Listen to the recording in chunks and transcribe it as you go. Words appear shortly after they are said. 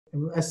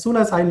as soon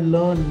as I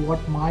learn what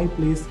my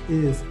place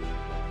is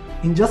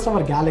in just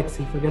our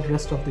galaxy, forget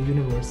rest of the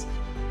universe,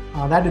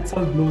 that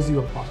itself blows you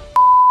apart.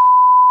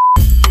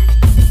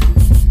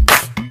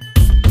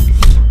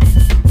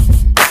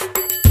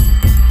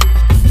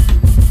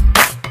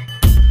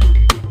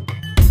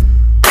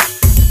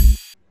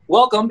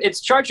 Welcome.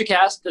 It's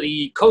Charcha-Cast,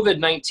 the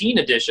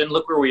COVID-19 edition.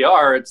 Look where we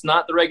are. It's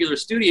not the regular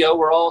studio.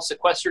 We're all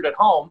sequestered at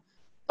home,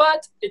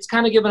 but it's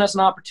kind of given us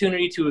an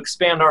opportunity to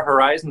expand our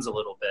horizons a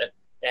little bit.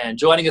 And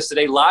joining us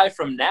today live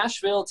from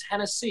Nashville,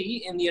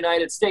 Tennessee in the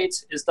United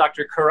States is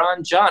Dr.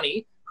 Karan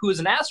Jani, who is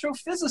an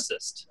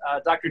astrophysicist.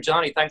 Dr.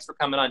 Jani, thanks for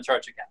coming on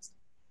Charcha-Cast.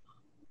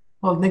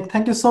 Well, Nick,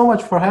 thank you so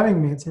much for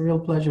having me. It's a real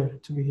pleasure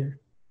to be here.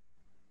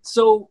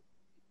 So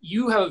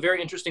you have a very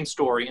interesting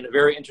story and a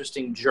very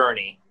interesting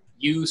journey.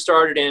 You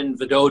started in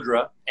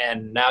Vadodara,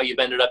 and now you've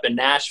ended up in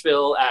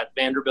Nashville at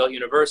Vanderbilt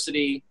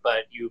University,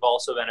 but you've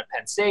also been at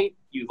Penn State.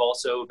 You've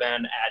also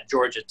been at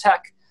Georgia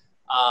Tech.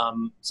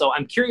 So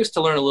I'm curious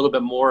to learn a little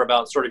bit more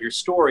about sort of your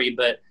story,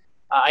 but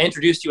I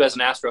introduced you as an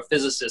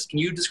astrophysicist. Can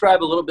you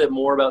describe a little bit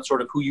more about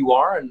sort of who you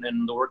are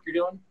and the work you're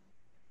doing?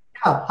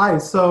 Yeah, hi.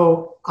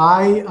 So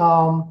I'm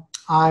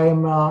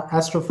an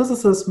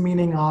astrophysicist,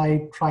 meaning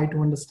I try to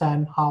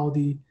understand how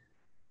the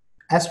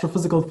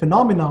astrophysical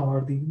phenomena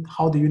or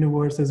how the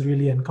universe is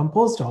really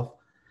composed of.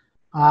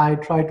 I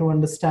try to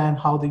understand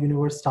how the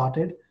universe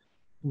started,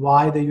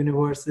 why the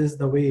universe is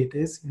the way it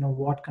is,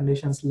 what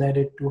conditions led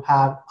it to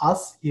have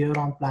us here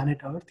on planet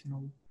Earth,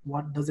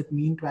 what does it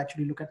mean to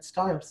actually look at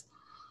stars.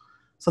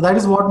 So that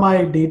is what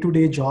my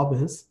day-to-day job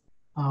is.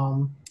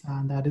 And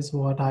that is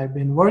what I've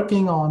been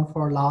working on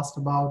for last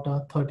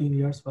about 13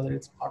 years, whether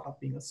it's part of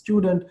being a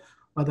student,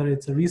 whether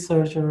it's a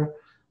researcher,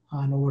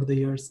 and over the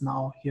years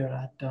now here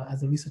at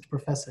as a research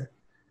professor.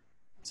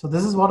 So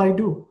this is what I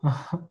do.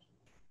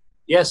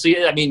 Yeah, so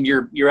I mean,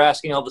 you're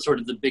asking all the sort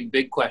of the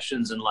big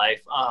questions in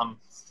life.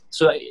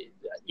 So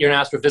you're an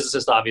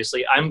astrophysicist,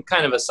 obviously. I'm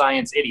kind of a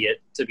science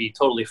idiot, to be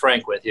totally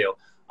frank with you.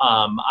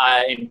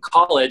 In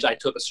college, I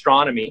took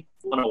astronomy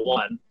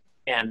 101,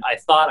 and I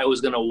thought I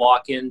was going to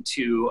walk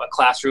into a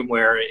classroom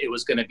where it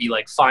was going to be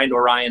like find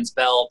Orion's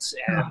belt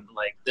and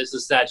like this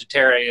is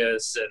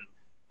Sagittarius and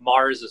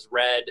Mars is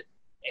red.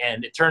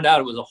 And it turned out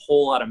it was a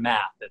whole lot of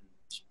math, and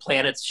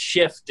planets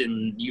shift,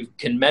 and you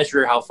can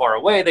measure how far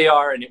away they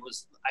are, and it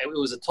was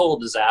a total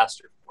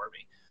disaster for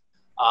me.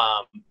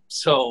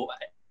 So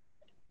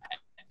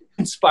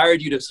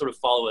inspired you to sort of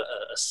follow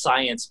a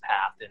science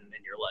path in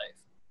your life?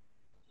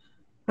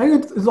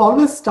 Right. It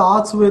always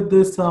starts with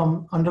this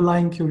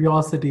underlying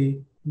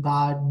curiosity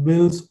that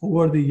builds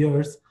over the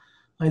years.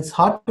 It's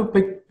hard to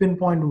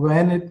pinpoint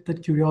when the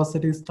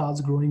curiosity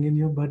starts growing in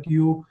you, but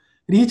you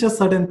reach a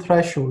certain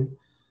threshold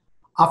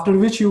after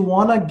which you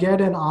want to get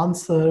an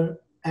answer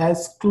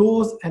as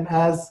close and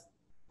as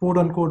quote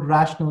unquote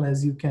rational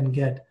as you can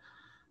get.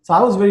 So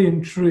I was very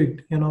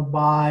intrigued,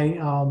 by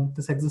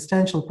this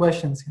existential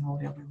questions.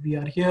 We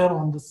are here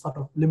on this sort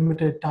of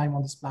limited time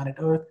on this planet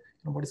Earth.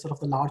 What is sort of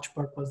the large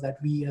purpose that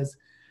we as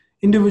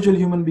individual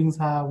human beings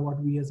have,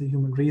 what we as a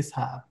human race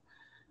have,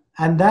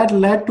 and that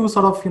led to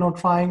sort of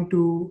trying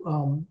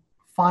to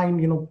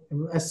find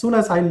as soon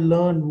as I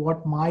learned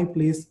what my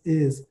place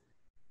is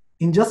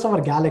in just our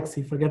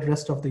galaxy, forget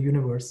rest of the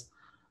universe,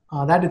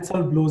 that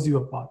itself blows you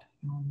apart.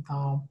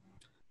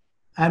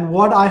 And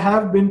what I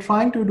have been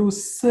trying to do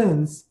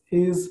since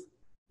is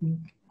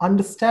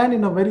understand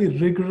in a very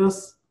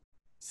rigorous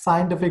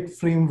scientific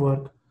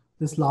framework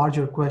these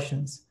larger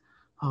questions.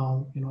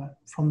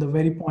 From the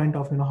very point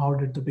of how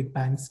did the Big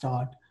Bang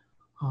start,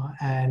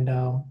 and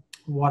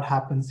what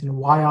happens.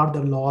 Why are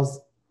the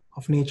laws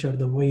of nature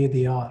the way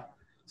they are?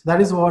 So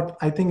that is what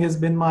I think has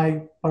been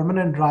my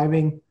permanent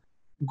driving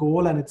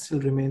goal, and it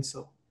still remains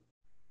so.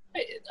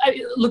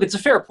 Look, it's a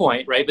fair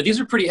point, right? But these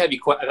are pretty heavy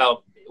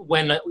about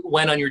when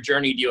on your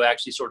journey do you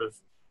actually sort of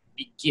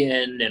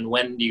begin, and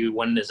when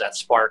does that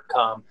spark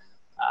come?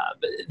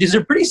 But these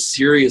are pretty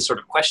serious sort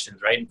of questions,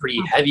 right? And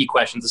pretty heavy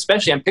questions.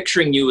 Especially, I'm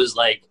picturing you as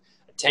like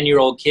a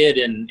 10-year-old kid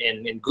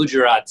in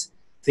Gujarat,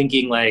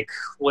 thinking like,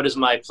 what is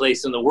my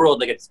place in the world?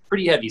 Like, it's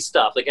pretty heavy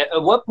stuff. Like,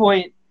 at what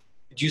point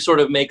did you sort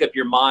of make up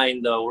your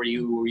mind, though? Were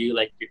you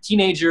like your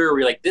teenager, or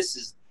were you like, this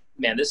is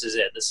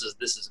it. This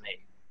is me.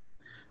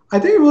 I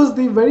think it was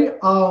the very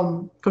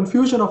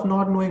confusion of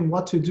not knowing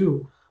what to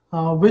do,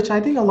 which I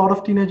think a lot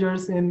of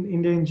teenagers in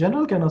India in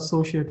general can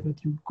associate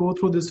with. You go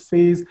through this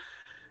phase,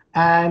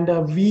 and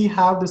we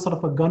have this sort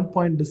of a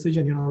gunpoint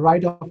decision.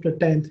 Right after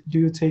 10th,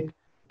 do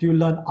you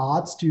learn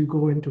arts? Do you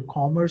go into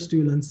commerce? Do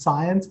you learn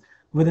science?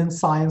 Within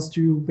science, do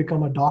you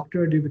become a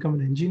doctor? Do you become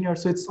an engineer?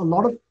 So it's a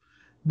lot of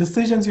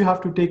decisions you have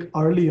to take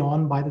early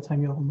on by the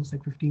time you're almost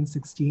like 15,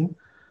 16.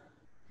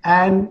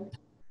 And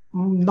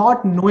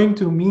not knowing,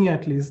 to me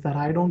at least, that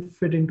I don't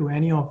fit into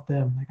any of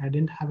them. Like, I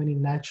didn't have any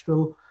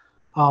natural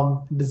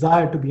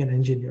desire to be an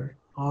engineer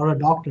or a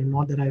doctor.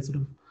 Not that I sort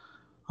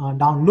of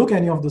downlook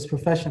any of this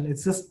profession.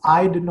 It's just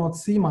I did not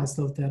see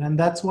myself there, and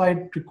that's why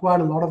it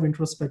required a lot of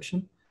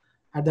introspection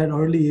at that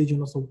early age.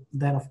 So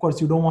then, of course,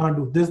 you don't want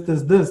to do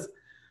this,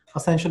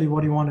 essentially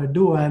what you want to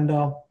do. And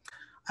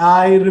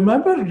I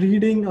remember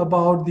reading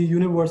about the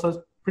universe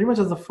pretty much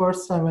as the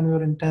first time when we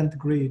were in 10th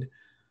grade.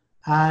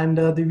 And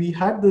we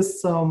had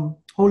this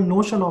whole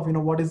notion of,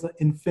 what is the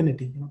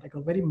infinity, like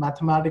a very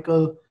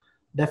mathematical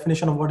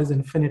definition of what is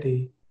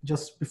infinity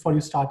just before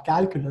you start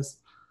calculus.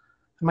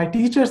 My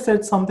teacher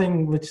said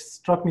something which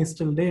struck me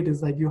still date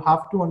is like, you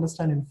have to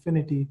understand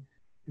infinity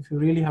if you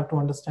really have to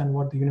understand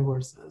what the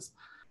universe is.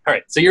 All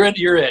right, so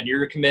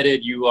you're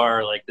committed. You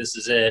are like, this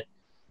is it,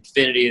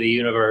 infinity of the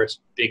universe,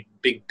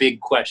 big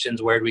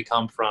questions. Where do we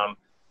come from?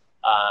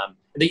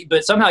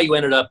 But somehow you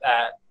ended up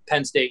at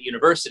Penn State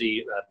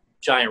University, a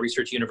giant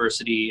research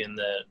university in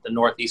the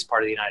northeast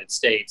part of the United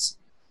States.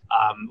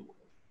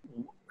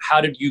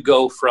 How did you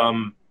go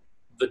from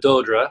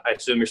Vadodara, I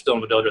assume you're still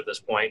in Vadodara at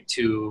this point,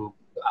 to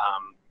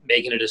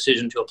making a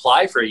decision to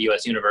apply for a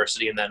U.S.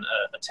 university and then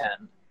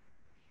attend?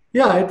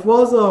 Yeah, it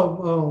was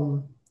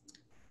a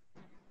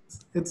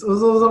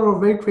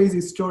very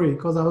crazy story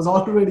because I was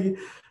already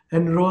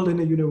enrolled in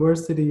a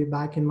university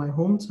back in my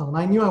hometown.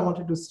 I knew I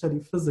wanted to study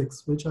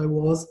physics, which I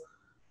was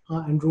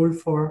enrolled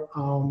for.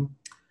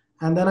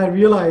 And then I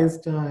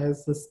realized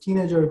as this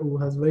teenager who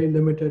has very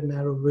limited,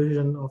 narrow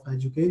vision of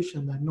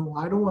education that no,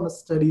 I don't want to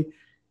study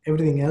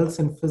everything else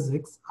in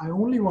physics. I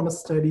only want to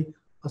study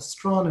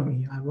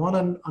astronomy. I want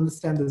to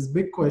understand these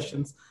big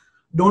questions.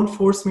 Don't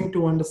force me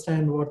to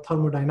understand what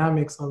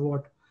thermodynamics or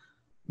what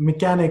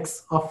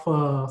mechanics of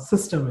a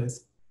system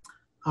is.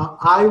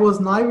 I was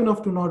naive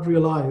enough to not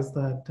realize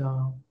that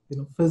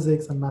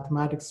physics and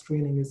mathematics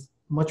training is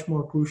much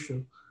more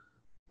crucial.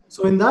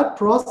 So in that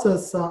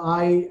process,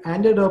 I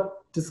ended up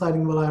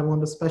deciding, well, I want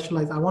to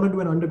specialize. I want to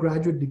do an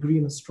undergraduate degree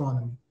in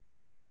astronomy.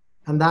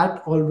 And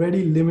that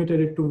already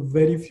limited it to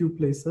very few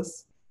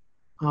places.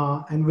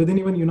 And within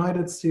even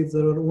United States,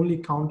 there are only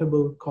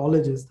countable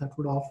colleges that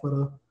would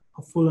offer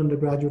a full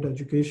undergraduate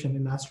education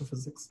in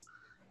astrophysics.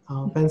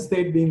 Penn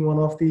State being one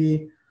of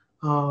the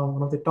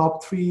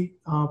top three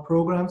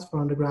programs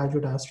for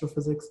undergraduate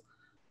astrophysics.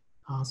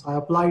 So I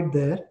applied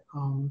there.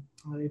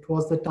 It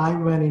was the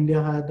time when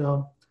India had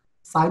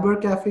cyber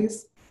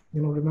cafes.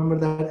 Remember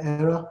that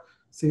era?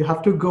 So you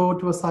have to go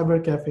to a cyber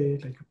cafe,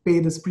 like pay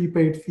this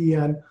prepaid fee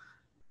and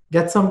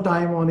get some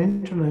time on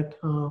internet,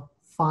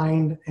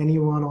 find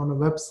anyone on a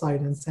website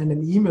and send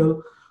an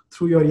email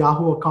through your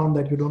Yahoo account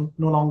that you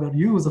no longer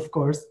use, of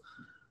course.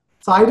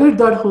 So I did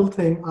that whole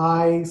thing.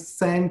 I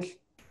sent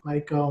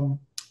like a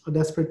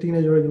desperate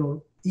teenager,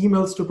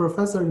 emails to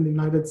professor in the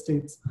United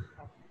States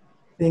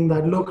saying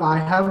that, look, I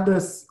have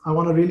this, I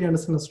want to really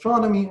understand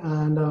astronomy,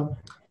 and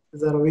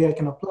is there a way I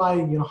can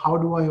apply? How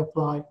do I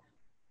apply?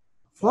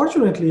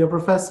 Fortunately, a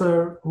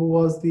professor who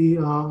was the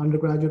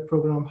undergraduate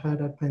program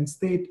head at Penn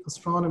State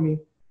Astronomy,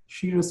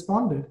 she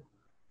responded.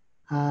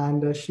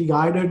 And she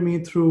guided me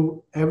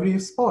through every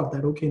spot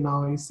that, okay,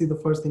 now you see the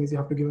first thing is you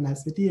have to give an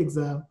SAT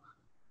exam.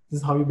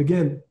 This is how you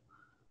begin.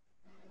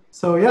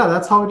 So yeah,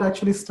 that's how it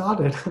actually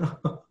started.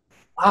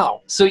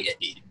 Wow. So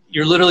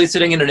you're literally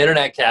sitting in an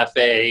internet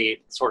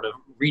cafe, sort of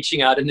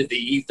reaching out into the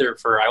ether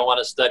for, I want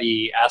to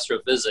study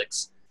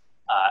astrophysics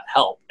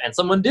help. And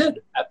someone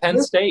did at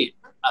Penn State,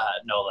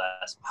 no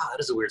less. Wow, that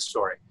is a weird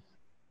story.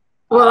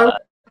 Well,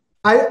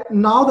 I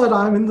now that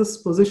I'm in this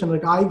position,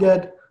 like I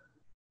get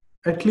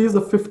at least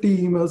the 50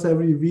 emails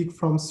every week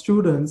from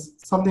students,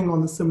 something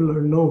on the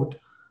similar note.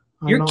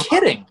 You're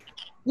kidding.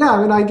 Yeah,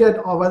 I mean, I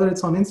get, whether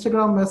it's on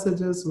Instagram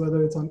messages,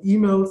 whether it's on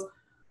emails,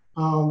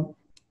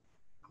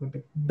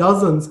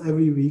 dozens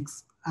every week.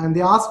 And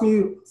they ask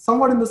me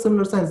somewhat in the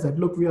similar sense that,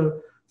 look, we are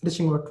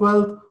finishing our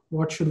 12th.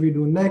 What should we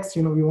do next?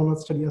 We want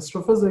to study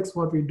astrophysics,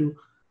 what we do.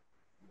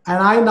 And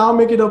I now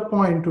make it a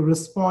point to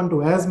respond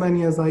to as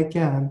many as I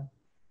can,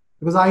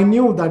 because I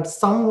knew that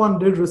someone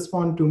did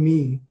respond to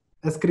me,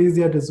 as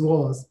crazy as it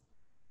was.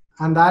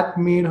 And that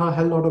made a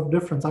hell lot of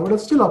difference. I would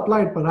have still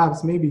applied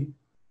perhaps maybe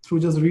through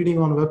just reading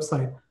on a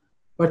website.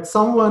 But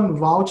someone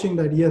vouching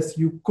that, yes,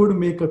 you could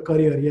make a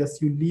career. Yes,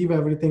 you leave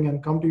everything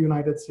and come to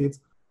United States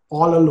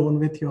all alone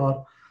with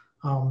your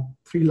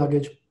 3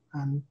 luggage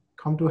and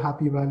come to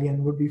Happy Valley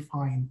and would be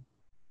fine.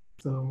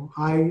 So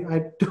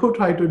I do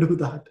try to do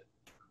that.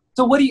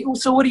 So what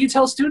do you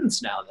tell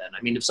students now then?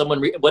 I mean, if someone,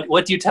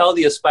 what do you tell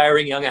the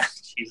aspiring young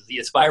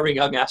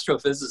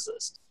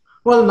astrophysicist?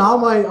 Well, now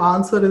my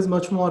answer is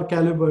much more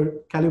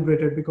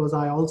calibrated because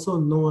I also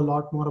know a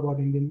lot more about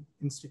Indian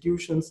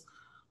institutions,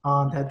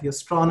 that the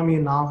astronomy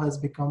now has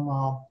become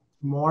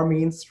more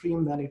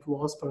mainstream than it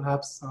was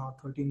perhaps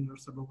 13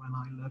 years ago when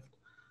I left.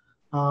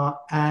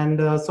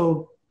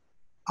 So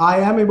I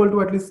am able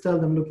to at least tell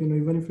them, look,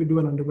 even if you do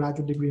an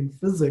undergraduate degree in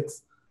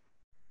physics,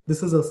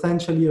 this is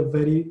essentially a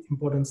very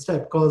important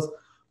step, because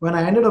when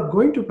I ended up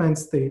going to Penn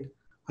State,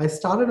 I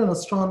started an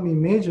astronomy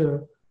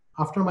major.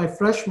 After my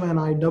freshman,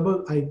 I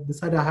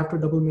decided I have to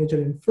double major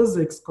in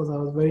physics because I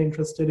was very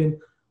interested in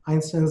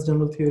Einstein's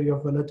general theory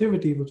of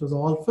relativity, which was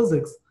all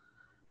physics.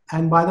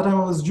 And by the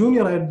time I was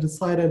junior, I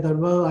decided that,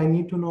 well, I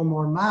need to know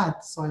more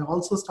math. So I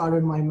also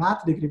started my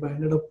math degree, but I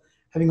ended up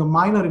having a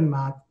minor in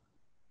math.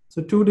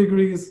 So 2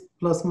 degrees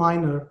plus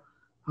minor,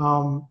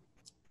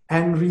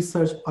 and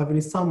research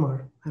every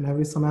summer and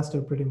every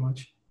semester pretty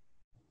much.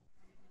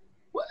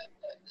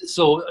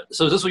 So is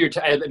this what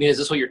I mean, is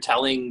this what you're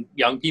telling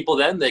young people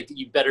then? That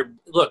you better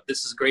look,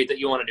 this is great that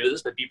you want to do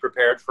this, but be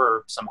prepared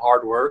for some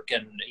hard work.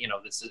 And,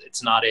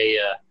 it's not I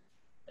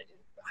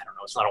don't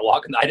know, it's not a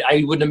walk.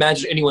 I wouldn't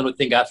imagine anyone would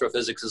think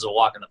astrophysics is a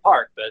walk in the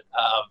park, but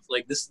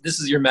this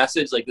is your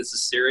message, like this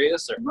is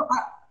serious? Or?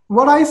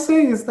 What I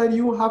say is that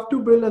you have to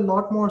build a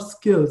lot more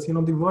skills. The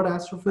word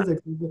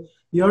astrophysics,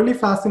 the early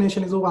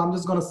fascination is, oh, I'm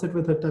just going to sit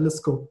with a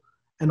telescope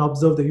and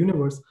observe the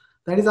universe.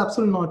 That is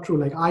absolutely not true.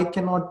 Like, I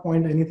cannot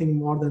point anything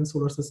more than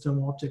solar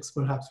system objects,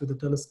 perhaps, with a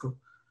telescope.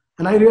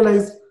 And I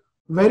realized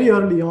very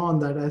early on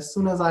that as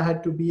soon as I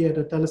had to be at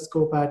a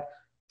telescope at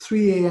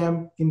 3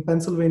 a.m. in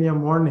Pennsylvania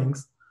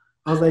mornings,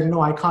 I was like,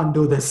 no, I can't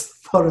do this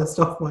for the rest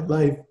of my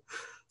life.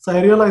 So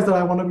I realized that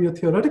I want to be a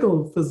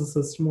theoretical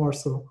physicist more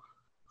so.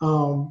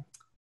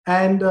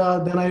 Then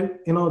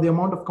the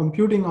amount of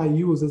computing I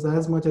use is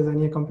as much as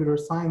any computer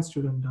science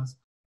student does.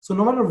 So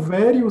no matter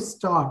where you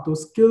start,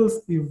 those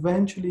skills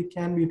eventually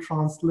can be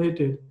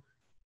translated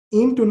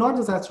into not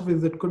just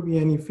astrophysics, it could be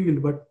any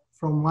field, but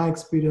from my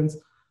experience,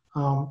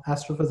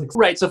 astrophysics.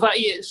 Right.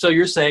 So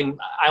you're saying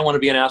I want to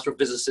be an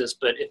astrophysicist,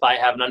 but if I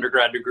have an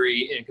undergrad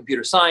degree in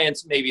computer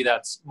science, maybe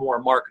that's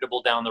more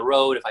marketable down the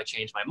road. If I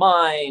change my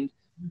mind,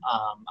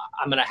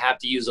 I'm going to have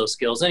to use those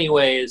skills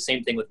anyways.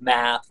 Same thing with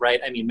math,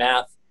 right? I mean,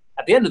 math,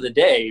 at the end of the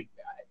day,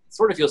 it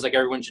sort of feels like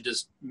everyone should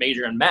just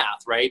major in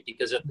math, right?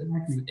 Because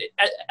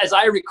as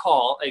I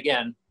recall,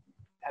 again,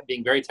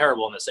 being very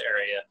terrible in this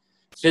area,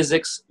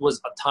 physics was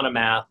a ton of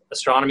math,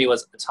 astronomy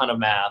was a ton of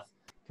math,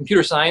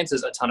 computer science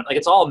is a ton of,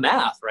 it's all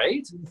math,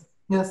 right?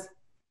 Yes.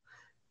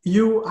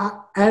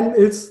 And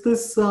it's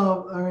this,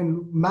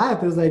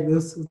 math is like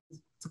this,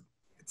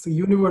 it's a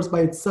universe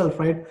by itself,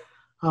 right?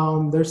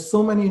 There's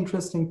so many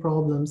interesting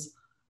problems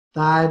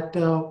that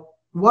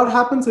what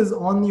happens is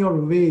on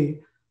your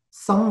way,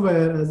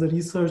 somewhere as a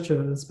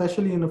researcher,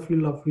 especially in a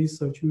field of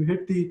research, you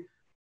hit the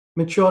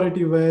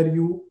maturity where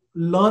you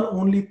learn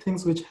only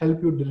things which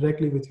help you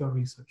directly with your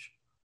research.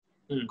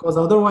 Because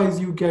otherwise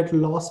you get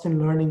lost in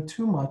learning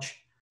too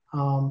much.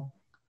 I'll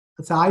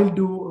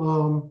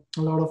do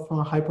a lot of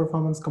high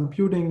performance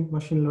computing,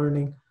 machine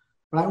learning,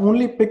 but I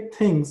only pick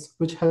things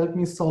which help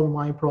me solve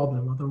my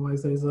problem.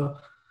 Otherwise there is a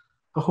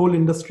whole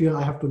industry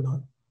I have to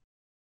learn.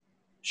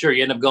 Sure,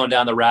 you end up going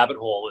down the rabbit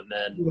hole and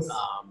then... Yes.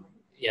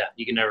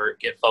 You can never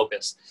get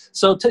focused.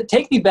 So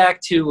take me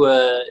back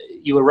to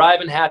you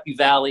arrive in Happy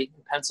Valley,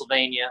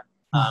 Pennsylvania,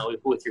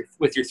 with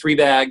your 3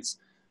 bags.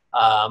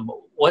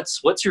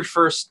 What's your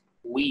first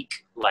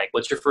week like?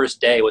 What's your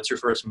first day? What's your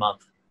first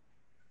month?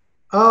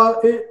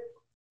 First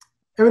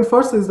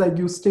is like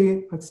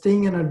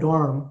staying in a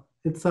dorm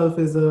itself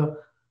is a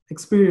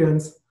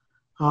experience.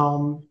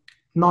 Not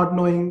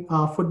knowing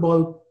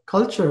football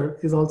culture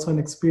is also an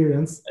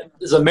experience.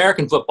 There's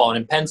American football, and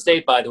in Penn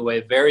State, by the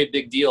way, very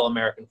big deal,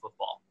 American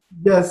football.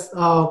 Yes.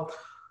 So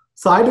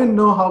I didn't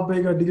know how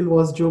big a deal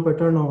was Joe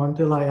Paterno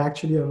until I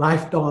actually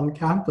arrived on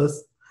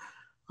campus.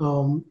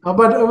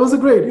 But it was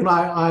great.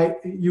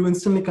 You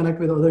instantly connect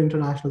with other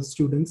international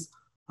students,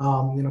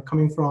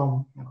 coming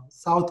from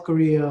South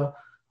Korea,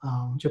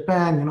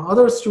 Japan,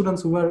 other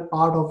students who were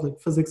part of like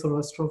physics or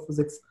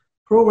astrophysics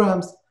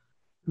programs.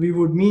 We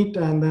would meet,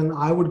 and then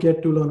I would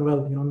get to learn,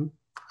 well,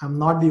 I'm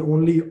not the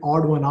only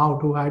odd one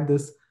out who had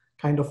this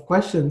kind of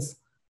questions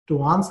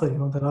to answer.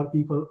 There are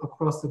people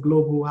across the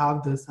globe who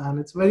have this, and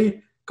it's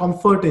very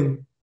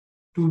comforting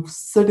to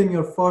sit in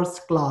your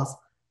first class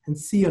and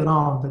see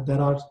around that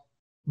there are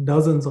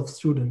dozens of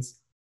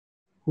students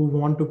who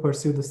want to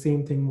pursue the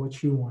same thing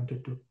which you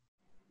wanted to.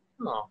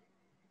 Oh,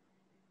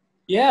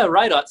 yeah,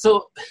 right on.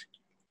 So,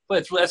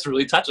 but that's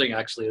really touching,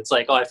 actually. It's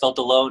like, I felt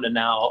alone, and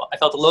now I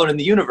felt alone in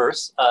the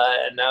universe,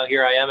 and now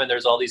here I am, and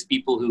there's all these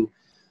people who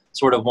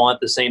sort of want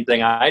the same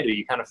thing I do.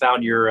 You kind of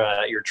found your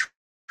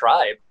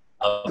tribe.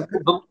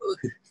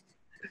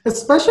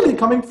 Especially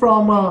coming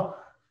from,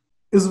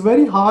 it's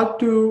very hard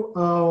to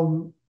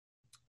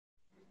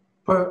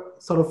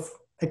sort of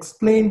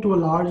explain to a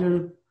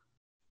larger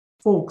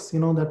folks,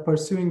 that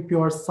pursuing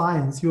pure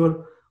science,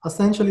 you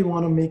essentially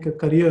want to make a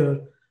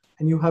career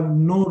and you have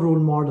no role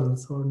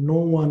models or no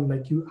one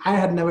like you. I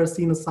had never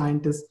seen a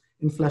scientist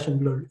in flesh and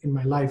blood in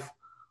my life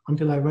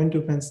until I went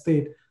to Penn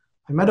State.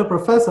 I met a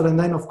professor, and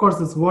then of course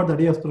this word that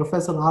yes,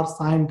 professors are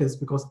scientists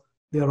because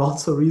they are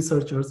also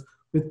researchers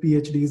with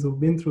PhDs who've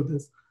been through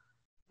this.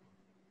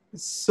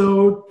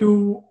 So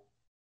to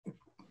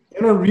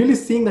really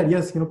seeing that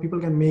yes, people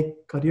can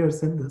make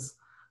careers in this,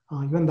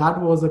 even that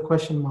was a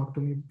question mark to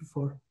me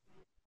before.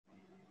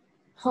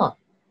 Huh.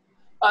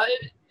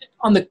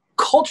 On the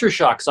culture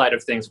shock side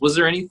of things, was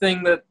there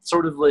anything that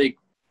sort of like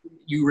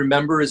you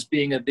remember as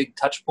being a big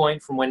touch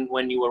point from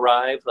when you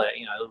arrived, like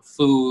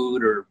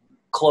food or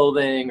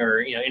clothing or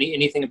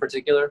anything in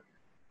particular?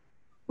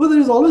 Well,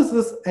 there's always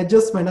this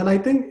adjustment, and I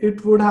think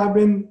it would have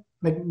been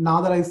like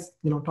now that I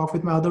talk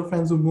with my other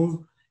friends who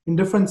move in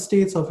different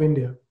states of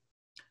India,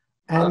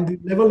 and the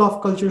level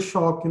of culture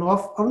shock,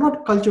 or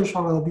not culture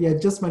shock, the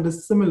adjustment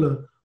is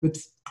similar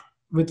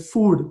with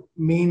food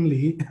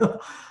mainly,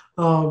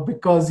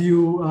 because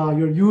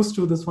you're used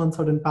to this one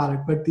certain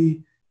palate, but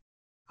the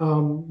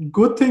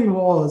Good thing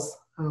was,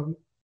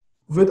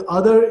 with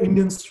other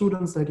Indian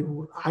students that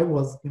I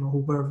was, who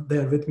were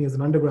there with me as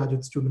an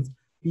undergraduate students,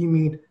 we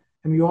meet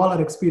and we all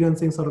are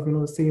experiencing sort of,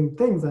 the same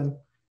things and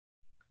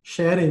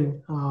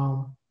sharing,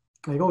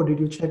 like, oh, did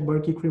you check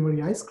Berkey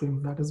Creamery ice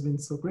cream? That has been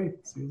so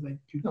great. So he's like,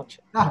 you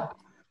check that.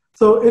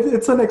 So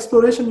it's an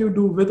exploration you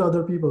do with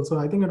other people. So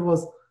I think it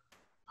was,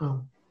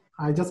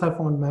 I just have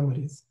fond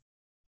memories.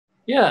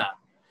 Yeah.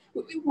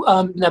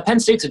 Now, Penn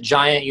State's a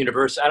giant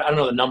university. I don't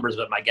know the numbers,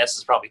 but my guess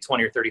is probably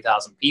 20 or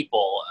 30,000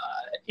 people.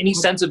 Any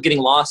sense of getting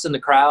lost in the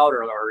crowd,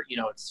 or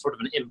it's sort of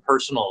an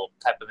impersonal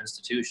type of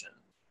institution?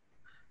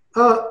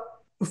 For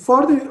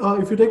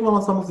if you take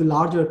some of the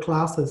larger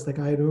classes, like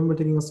I remember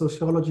taking a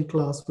sociology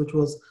class, which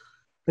was,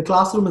 the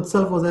classroom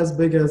itself was as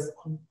big as,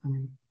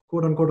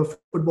 quote unquote, a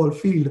football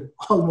field,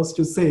 almost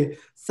to say,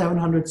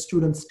 700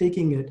 students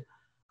taking it.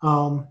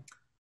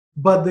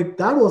 But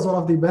that was one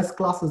of the best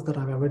classes that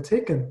I've ever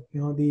taken.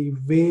 The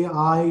way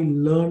I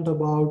learned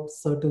about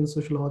certain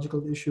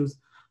sociological issues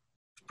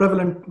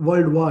prevalent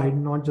worldwide,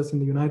 not just in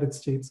the United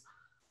States,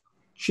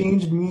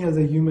 changed me as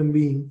a human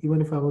being,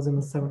 even if I was in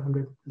a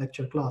 700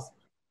 lecture class.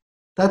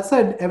 That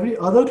said, every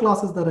other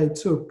classes that I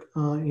took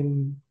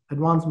in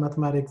advanced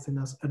mathematics and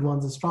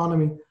advanced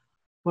astronomy,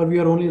 but we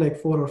are only like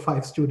 4 or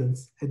 5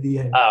 students at the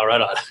end. Oh,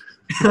 right on.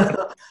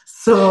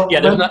 So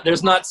yeah,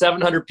 there's not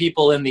 700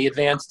 people in the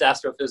advanced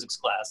astrophysics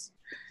class.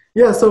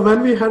 Yeah, so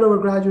when we had our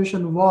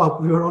graduation walk,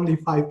 we were only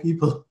 5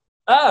 people.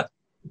 Oh,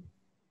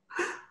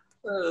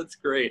 that's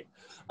great.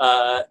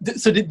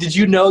 So did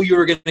you know you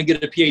were going to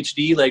get a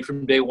PhD like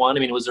from day one? I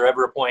mean, was there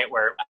ever a point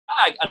where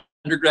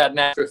undergrad in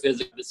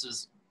astrophysics,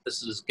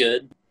 this is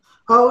good?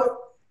 I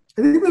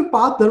think the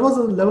path, there was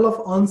a level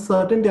of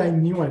uncertainty. I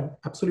knew I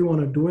absolutely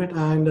want to do it.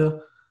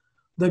 And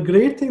the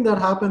great thing that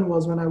happened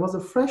was when I was a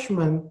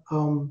freshman,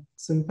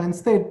 so in Penn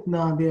State,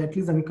 they at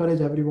least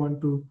encourage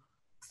everyone to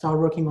start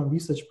working on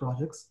research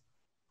projects.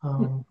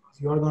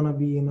 You're going to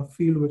be in a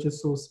field which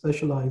is so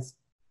specialized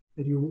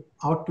that you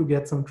ought to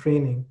get some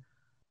training.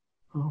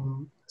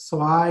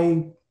 So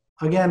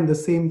again, the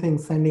same thing,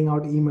 sending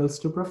out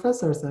emails to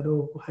professors that,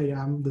 oh, hey,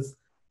 I'm this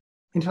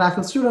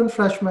international student,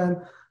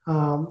 freshman.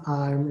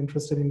 I'm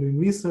interested in doing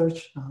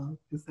research.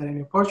 Is there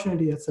any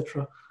opportunity,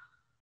 etc.?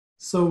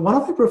 So one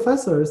of the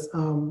professors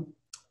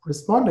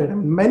responded,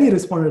 and many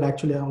responded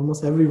actually,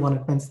 almost everyone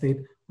at Penn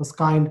State was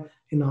kind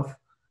enough.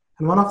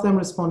 And one of them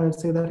responded and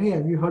said that, hey,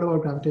 have you heard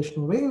about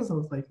gravitational waves? I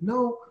was like,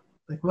 no.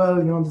 Like, well,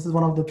 this is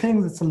one of the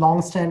things. It's a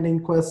long-standing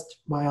quest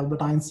by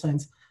Albert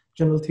Einstein's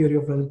general theory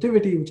of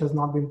relativity, which has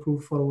not been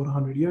proved for over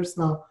 100 years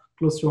now,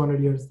 close to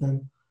 100 years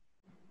then.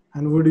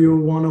 And would you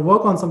want to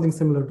work on something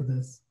similar to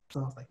this? So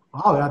I was like,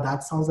 wow, yeah,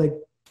 that sounds like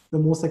the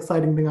most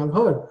exciting thing I've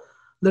heard.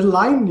 Little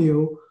I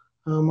knew,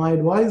 my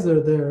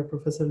advisor there,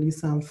 Professor Lee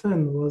Sam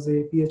Finn, was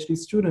a PhD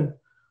student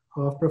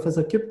of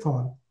Professor Kip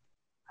Thorne.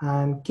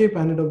 And Kip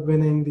ended up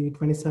winning the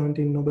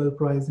 2017 Nobel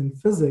Prize in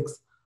Physics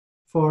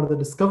for the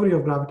discovery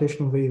of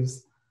gravitational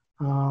waves,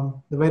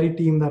 the very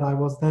team that I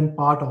was then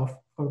part of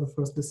for the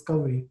first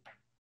discovery.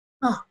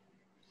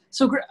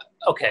 So,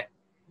 okay.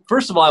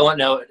 First of all, I want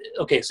to know,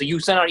 okay, so you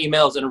sent out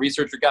emails and a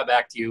researcher got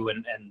back to you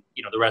and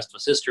the rest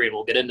was history, and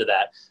we'll get into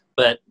that.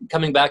 But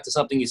coming back to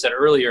something you said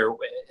earlier,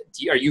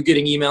 are you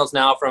getting emails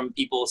now from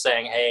people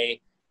saying,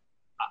 hey,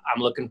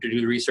 I'm looking to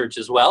do research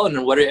as well?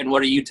 And what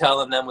are you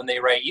telling them when they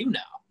write you now?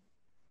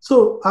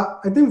 So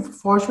I think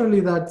fortunately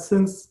that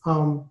since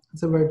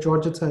we're at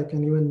Georgia Tech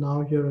and even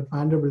now here at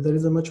Vanderbilt, there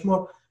is a much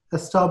more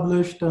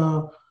established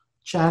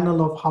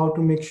channel of how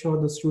to make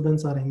sure the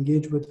students are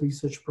engaged with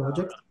research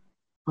projects.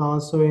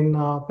 So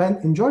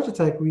in Georgia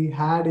Tech, we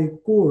had a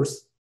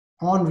course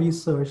on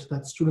research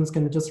that students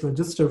can just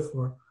register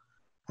for.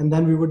 And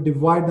then we would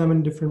divide them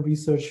in different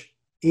research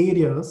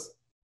areas.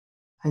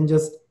 And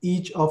just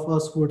each of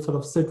us would sort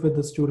of sit with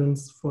the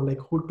students for like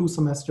 2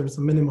 semesters,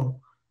 a minimum,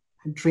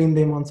 and train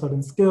them on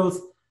certain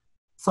skills.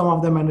 Some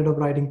of them ended up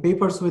writing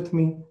papers with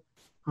me.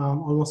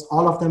 Almost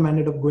all of them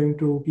ended up going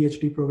to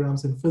PhD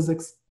programs in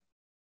physics.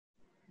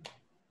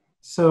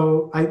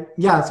 So I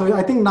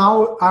think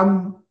now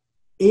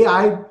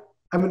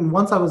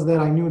once I was there,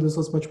 I knew this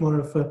was much more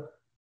of a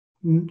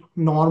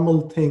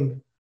normal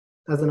thing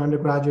as an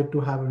undergraduate to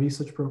have a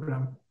research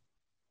program.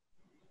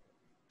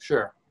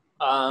 Sure.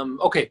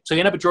 Okay, so you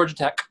end up at Georgia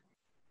Tech.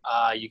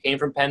 You came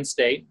from Penn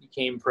State. You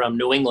came from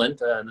New England,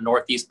 the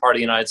northeast part of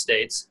the United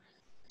States,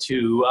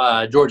 to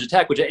Georgia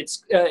Tech, which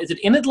is it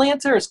in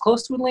Atlanta or it's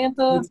close to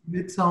Atlanta? It's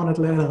Midtown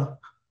Atlanta.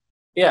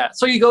 Yeah.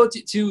 So you go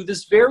to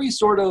this very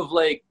sort of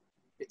like,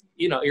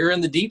 you're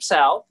in the deep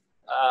South.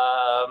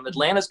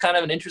 Atlanta's kind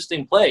of an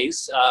interesting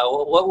place.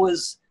 What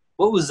was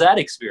that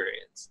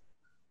experience?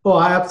 Oh,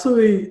 I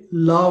absolutely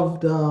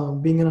loved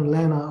being in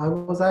Atlanta. I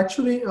was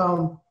actually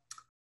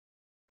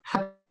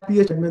had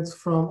PhD admits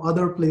from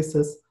other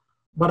places,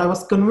 but I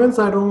was convinced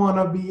I don't want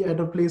to be at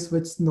a place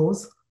which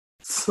snows.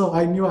 So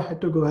I knew I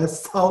had to go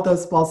as south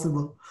as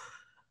possible.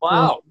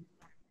 Wow.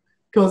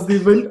 Because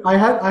I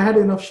had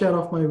enough share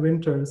of my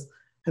winters.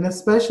 And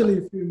especially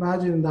if you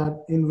imagine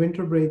that in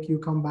winter break, you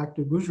come back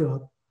to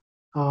Gujarat,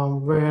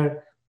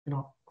 where,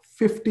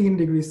 15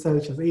 degrees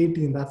Celsius,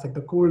 18, that's like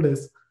the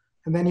coldest.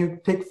 And then you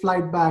take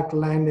flight back,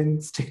 land in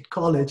State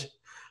College,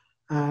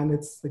 and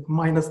it's like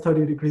minus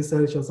 30 degrees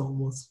Celsius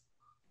almost.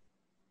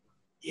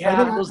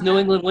 Yeah, those New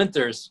England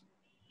winters.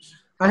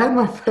 I had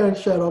my fair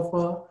share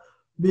of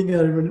being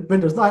in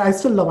winters. I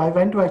still love. I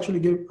went to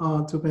actually give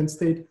to Penn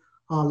State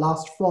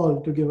last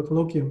fall to give a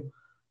colloquium,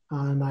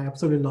 and I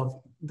absolutely love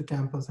the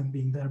campus and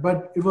being there.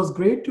 But it was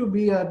great to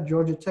be at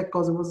Georgia Tech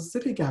because it was a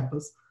city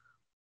campus,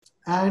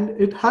 and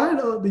it had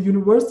the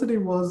university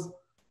was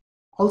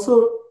also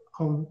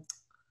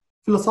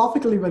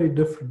philosophically very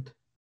different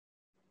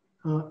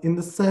in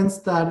the sense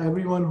that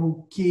everyone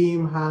who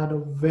came had a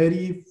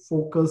very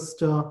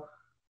focused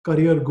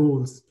career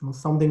goals,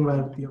 something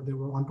where they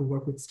want to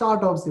work with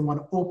startups, they want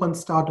to open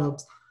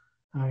startups,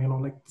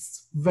 like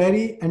this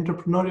very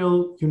entrepreneurial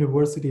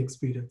university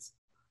experience.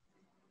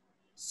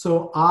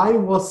 So I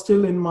was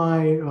still in my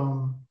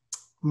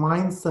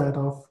mindset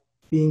of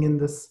being in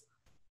this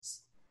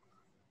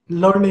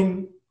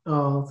learning,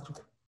 I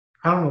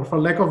don't know, for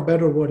lack of a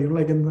better word,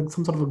 like in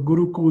some sort of a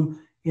gurukul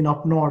in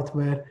up north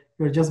where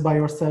you're just by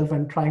yourself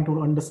and trying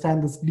to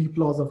understand these deep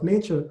laws of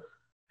nature.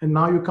 And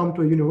now you come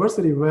to a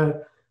university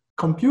where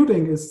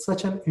computing is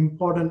such an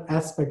important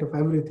aspect of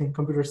everything,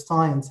 computer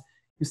science.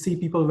 You see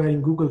people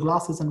wearing Google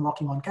glasses and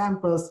walking on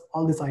campus,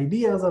 all these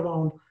ideas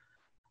around.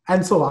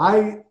 And so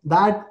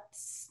that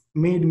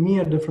made me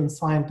a different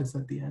scientist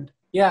at the end.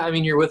 Yeah, I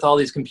mean, you're with all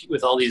these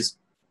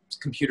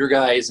computer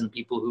guys and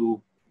people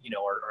who,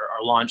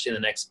 are launching the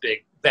next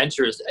big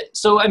ventures.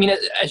 So, I mean,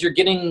 as you're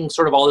getting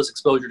sort of all this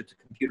exposure to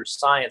computer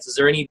science, is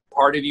there any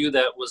part of you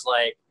that was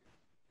like,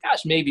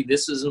 gosh, maybe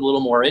this is a little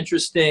more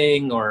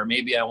interesting, or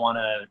maybe I want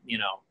to,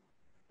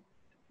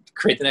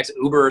 create the next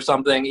Uber or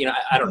something?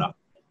 I don't know.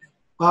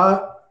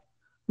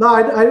 No,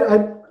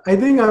 I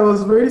think I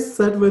was very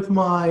set with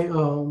my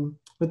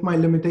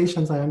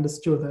limitations. I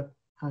understood that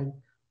I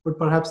would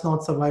perhaps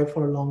not survive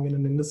for long in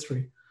an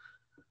industry,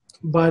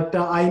 but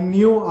I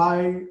knew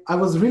I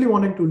was really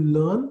wanting to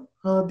learn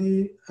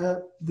the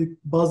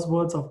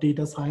buzzwords of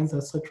data science,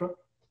 etc.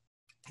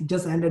 It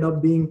just ended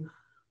up being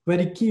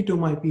very key to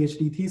my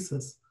PhD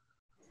thesis.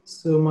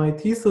 So my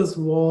thesis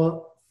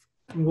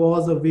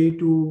was a way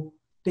to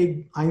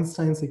take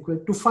Einstein's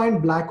equation to find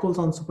black holes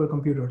on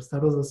supercomputers.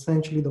 That was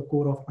essentially the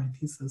core of my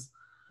thesis.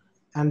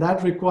 And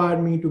that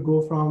required me to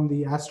go from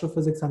the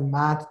astrophysics and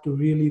math to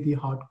really the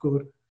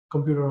hardcore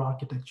computer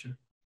architecture.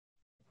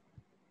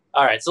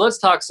 All right, so let's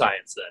talk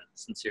science then,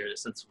 since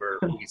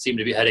we seem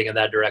to be heading in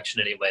that direction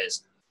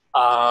anyways.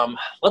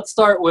 Let's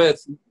start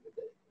with,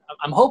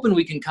 I'm hoping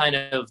we can kind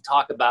of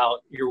talk about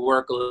your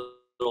work a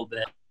little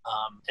bit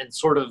and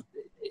sort of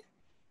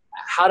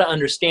how to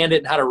understand it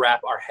and how to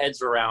wrap our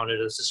heads around it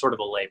as sort of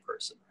a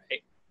layperson,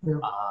 right? Yeah.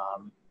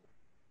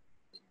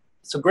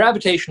 So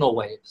gravitational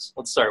waves,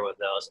 let's start with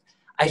those.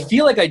 I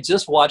feel like I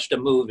just watched a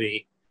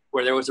movie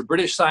where there was a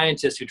British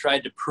scientist who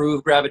tried to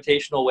prove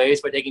gravitational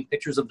waves by taking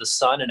pictures of the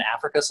sun in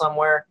Africa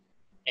somewhere.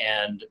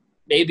 And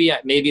maybe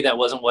that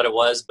wasn't what it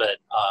was, but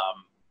I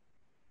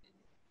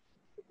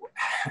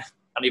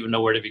don't even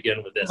know where to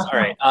begin with this. All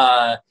right.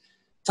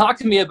 Talk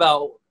to me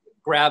about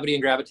gravity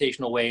and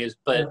gravitational waves,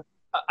 but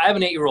I have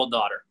an 8-year-old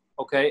daughter,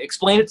 okay?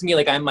 Explain it to me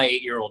like I'm my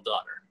 8-year-old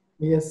daughter.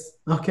 Yes,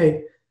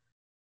 okay.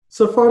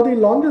 So for the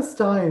longest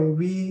time,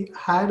 we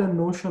had a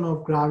notion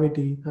of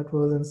gravity that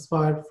was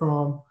inspired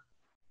from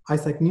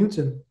Isaac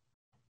Newton,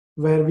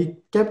 where we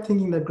kept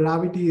thinking that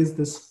gravity is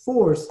this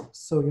force.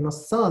 So,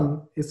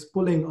 sun is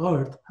pulling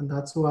Earth, and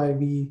that's why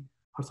we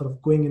are sort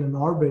of going in an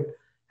orbit,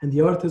 and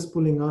the Earth is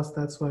pulling us,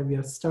 that's why we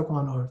are stuck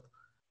on Earth.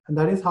 And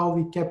that is how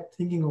we kept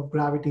thinking of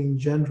gravity in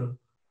general.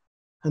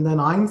 And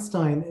then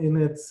Einstein, in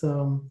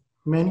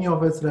many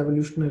of its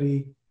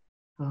revolutionary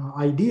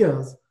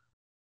ideas,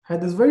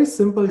 had this very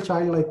simple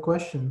childlike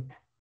question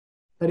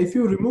that if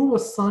you remove a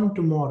sun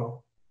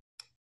tomorrow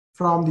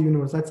from the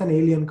universe, let's say an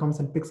alien comes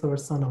and picks our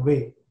sun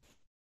away,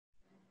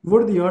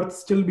 would the Earth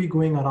still be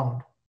going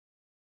around?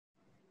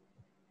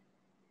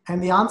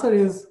 And the answer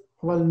is,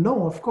 well,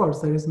 no, of course,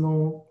 there is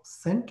no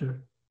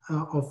center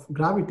of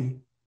gravity.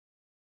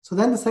 So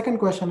then the second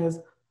question is,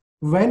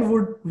 when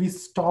would we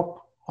stop?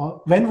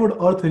 When would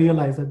Earth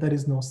realize that there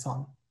is no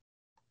sun?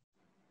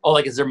 Oh,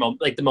 like is there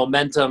like the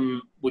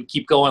momentum would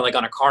keep going like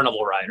on a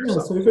carnival ride or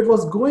something? So if it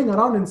was going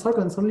around in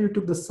circles and suddenly you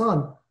took the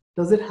sun,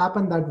 does it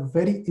happen that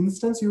very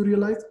instance you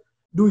realize?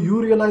 Do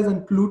you realize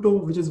and Pluto,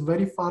 which is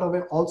very far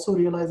away, also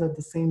realize at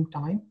the same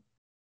time?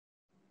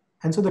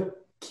 And so the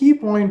key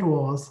point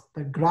was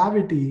that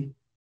gravity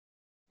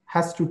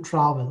has to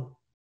travel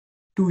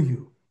to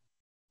you,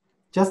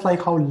 just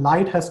like how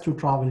light has to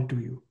travel to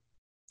you.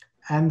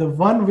 And the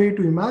one way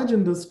to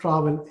imagine this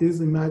travel is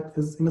in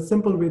a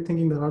simple way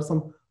thinking there are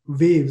some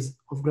waves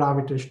of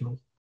gravitational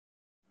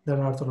that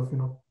are sort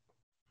of,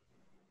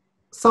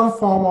 some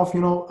form of,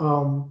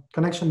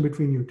 connection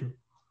between you two.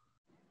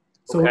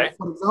 So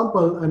for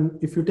example, and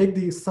if you take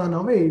the sun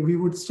away, we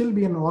would still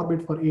be in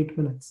orbit for 8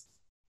 minutes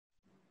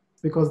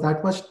because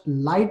that much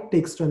light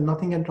takes to, and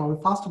nothing can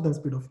travel faster than the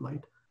speed of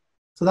light.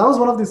 So that was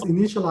one of these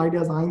initial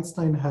ideas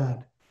Einstein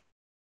had.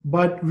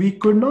 But we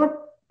could not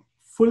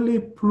fully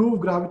prove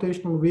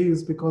gravitational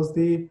waves because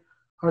they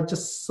are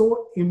just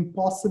so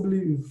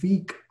impossibly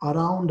weak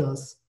around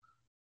us.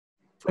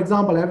 For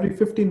example, every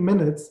 15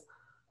 minutes,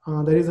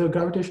 there is a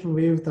gravitational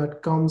wave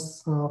that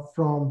comes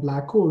from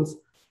black holes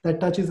that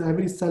touches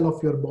every cell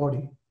of your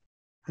body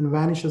and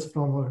vanishes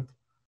from Earth.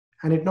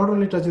 And it not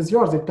only touches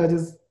yours, it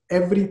touches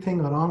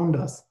everything around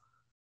us.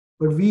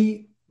 But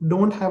we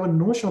don't have a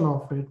notion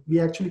of it. We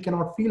actually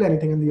cannot feel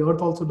anything, and the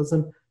Earth also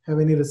doesn't have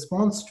any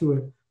response to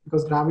it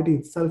because gravity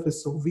itself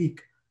is so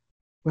weak.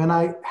 When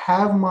I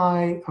have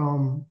my,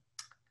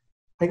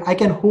 I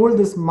can hold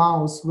this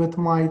mouse with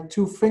my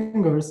two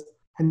fingers,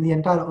 and the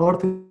entire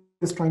Earth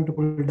is trying to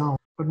pull down.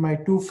 But my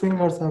two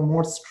fingers have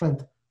more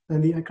strength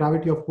than the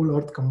gravity of whole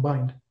Earth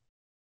combined.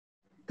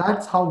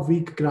 That's how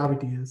weak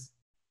gravity is.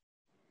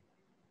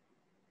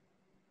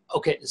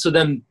 Okay, so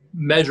then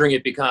measuring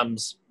it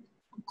becomes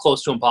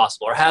close to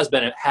impossible, or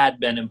had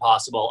been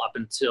impossible up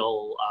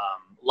until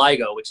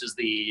LIGO, which is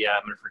the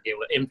I'm going to forget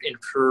what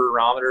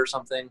interferometer or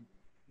something.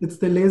 It's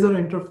the Laser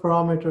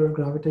Interferometer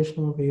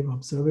Gravitational Wave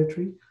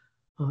Observatory,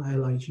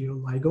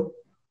 LIGO.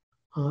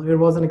 It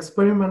was an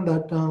experiment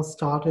that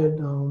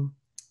started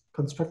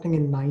constructing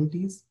in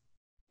 90s.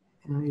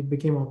 It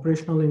became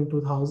operational in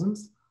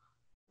 2000s.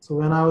 So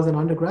when I was an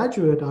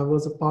undergraduate, I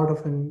was a part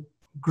of a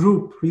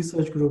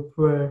research group,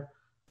 where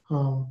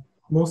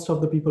most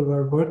of the people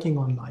were working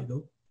on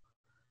LIGO.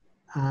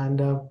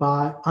 And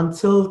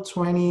until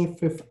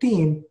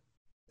 2015,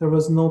 there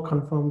was no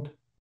confirmed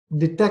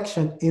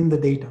detection in the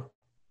data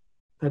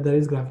that there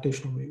is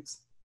gravitational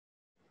waves.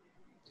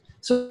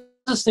 So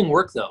how does this thing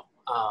work, though?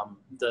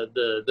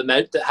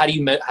 How do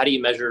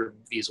you measure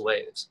these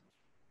waves?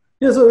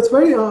 Yeah, so it's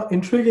very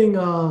intriguing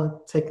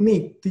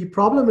technique. The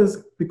problem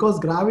is because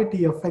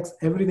gravity affects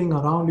everything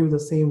around you the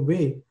same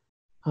way,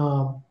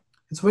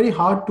 it's very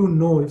hard to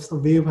know if a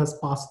wave has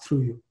passed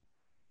through you.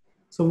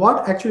 So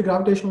what actually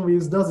gravitational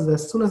waves does is,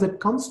 as soon as it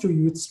comes to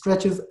you, it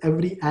stretches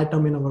every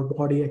atom in our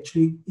body,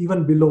 actually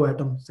even below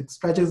atoms. It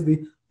stretches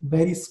the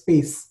very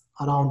space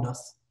around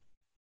us.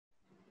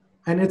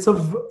 And it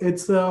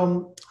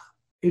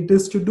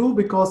is to do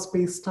because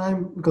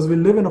space-time, because we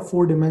live in a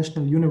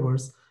 4-dimensional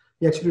universe.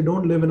 We actually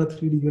don't live in a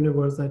 3D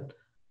universe that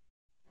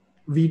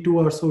we two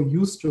are so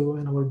used to,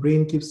 and our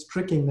brain keeps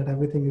tricking that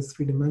everything is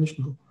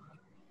 3-dimensional.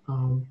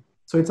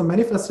 So it's a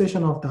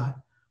manifestation of that.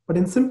 But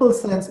in simple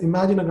sense,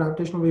 imagine a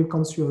gravitational wave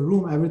comes to your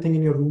room, everything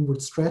in your room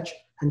would stretch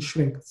and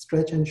shrink,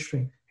 stretch and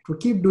shrink. It would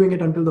keep doing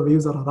it until the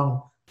waves are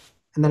around,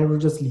 and then it will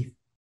just leave.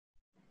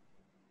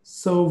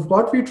 So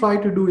what we try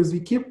to do is we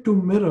keep two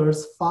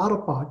mirrors far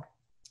apart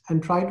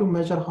and try to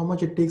measure how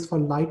much it takes for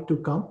light to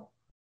come.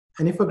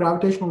 And if a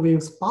gravitational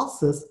wave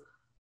passes,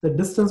 the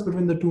distance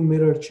between the two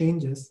mirrors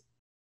changes,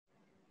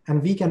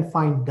 and we can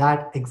find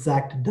that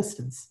exact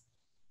distance.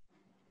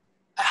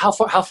 How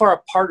far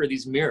apart are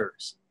these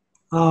mirrors?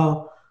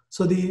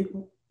 So the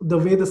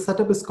way the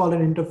setup is called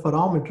an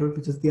interferometer,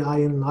 which is the I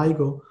in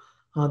LIGO,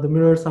 the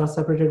mirrors are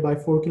separated by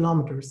 4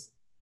 kilometers.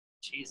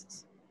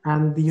 Jesus.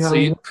 And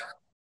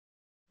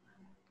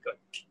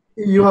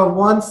you have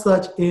one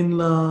such in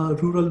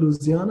rural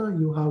Louisiana.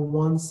 You have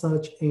one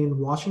such in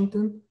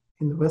Washington,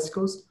 in the West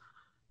Coast.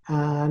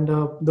 And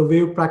the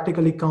wave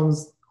practically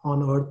comes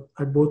on Earth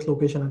at both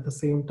locations at the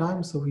same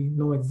time. So we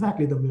know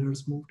exactly the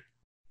mirrors moved.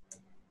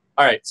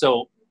 All right.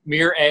 So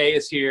mirror A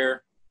is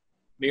here.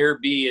 Mirror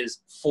B is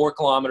 4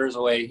 kilometers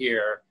away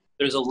here.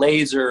 There's a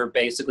laser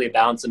basically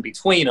bouncing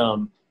between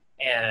them.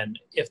 And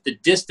if the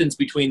distance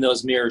between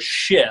those mirrors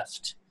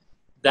shift,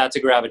 that's a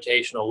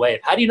gravitational wave.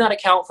 How do you not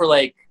account for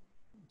like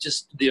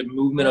just the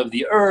movement of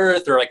the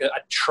Earth, or like a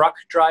truck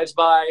drives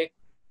by?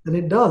 And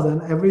it does.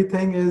 And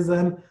everything is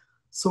an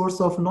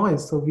source of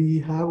noise. So we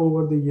have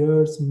over the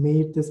years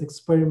made this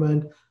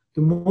experiment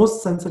the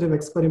most sensitive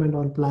experiment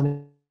on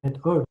planet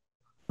Earth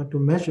to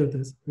measure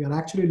this. We are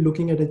actually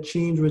looking at a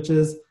change which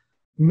is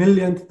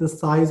millionth the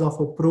size of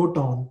a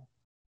proton.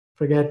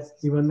 Forget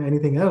even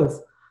anything else.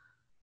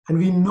 And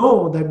we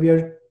know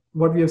that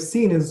what we have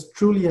seen is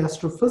truly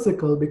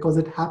astrophysical because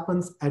it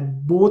happens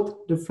at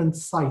both different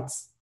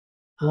sites,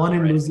 one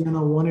in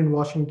Louisiana, one in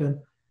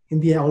Washington, in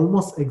the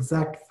almost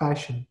exact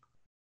fashion.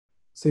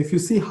 So if you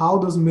see how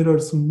those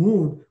mirrors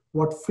moved,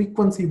 what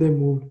frequency they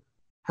moved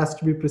has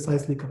to be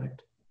precisely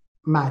correct,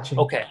 matching.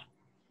 Okay.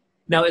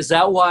 Now, is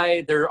that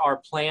why there are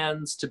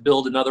plans to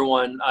build another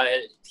one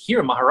here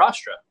in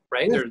Maharashtra,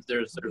 right? Yes.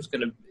 There's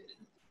going to,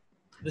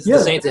 this is the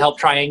same to help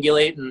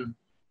triangulate and...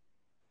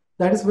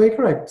 That is very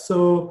correct.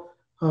 So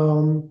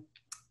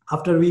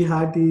after we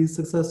had the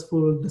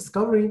successful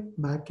discovery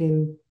back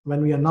in,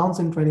 when we announced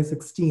in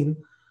 2016,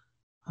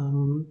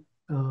 the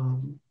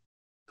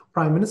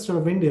Prime Minister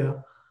of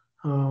India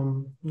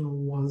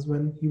was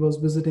when he was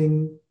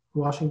visiting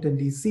Washington,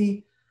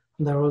 D.C.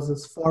 There was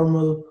this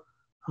formal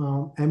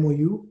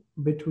MOU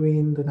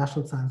between the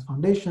National Science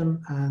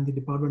Foundation and the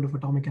Department of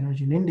Atomic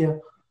Energy in India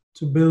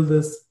to build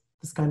this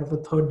kind of a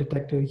third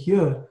detector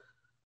here.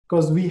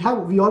 Because we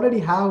already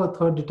have a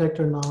third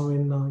detector now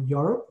in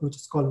Europe, which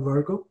is called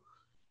Virgo.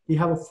 We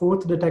have a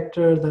fourth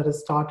detector that is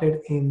started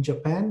in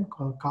Japan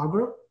called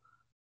Kagra.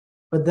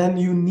 But then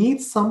you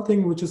need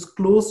something which is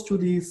close to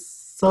the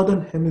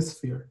southern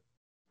hemisphere,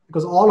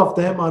 because all of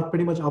them are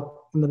pretty much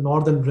up in the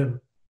northern rim.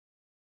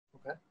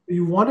 Okay.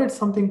 You wanted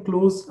something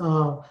close.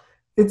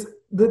 It's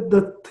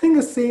the thing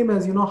is same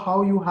as, you know,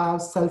 how you have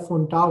cell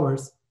phone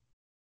towers.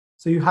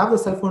 So you have the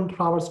cell phone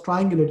towers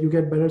triangulate, you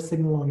get better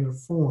signal on your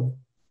phone.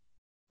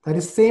 That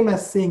is same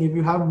as saying if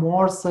you have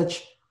more such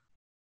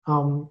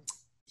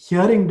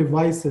hearing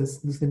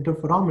devices, these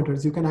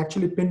interferometers, you can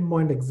actually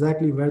pinpoint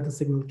exactly where the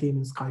signal came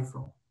in sky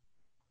from.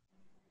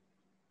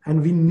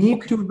 And we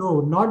need to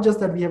know, not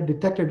just that we have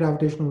detected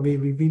gravitational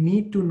wave, we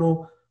need to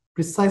know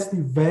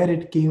precisely where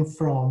it came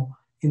from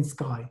in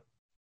sky.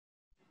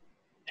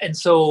 And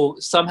so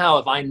somehow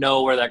if I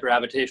know where that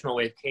gravitational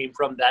wave came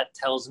from, that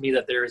tells me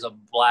that there is a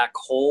black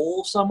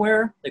hole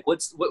somewhere? Like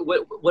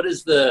what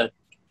is the,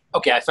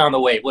 okay, I found the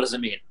wave. What does it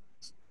mean?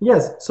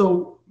 Yes,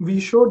 so we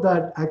showed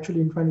that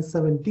actually in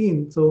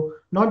 2017. So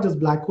not just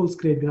black holes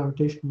create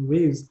gravitational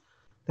waves.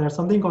 There's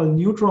something called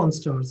neutron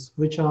stars,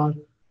 which are,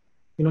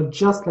 you know,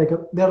 just like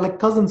they're like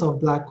cousins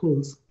of black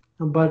holes,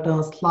 but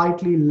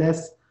slightly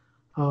less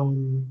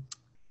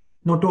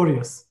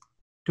notorious,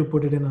 to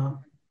put it in a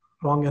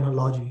wrong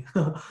analogy.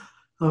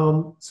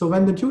 So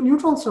when the two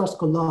neutron stars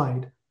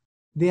collide,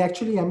 they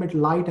actually emit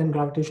light and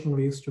gravitational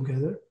waves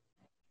together.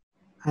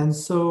 And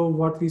so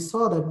what we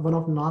saw that one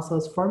of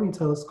NASA's Fermi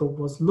telescope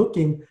was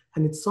looking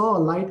and it saw a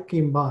light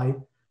came by,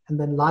 and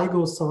then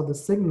LIGO saw the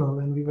signal,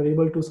 and we were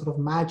able to sort of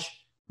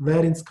match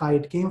where in sky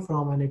it came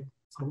from, and it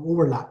sort of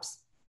overlaps.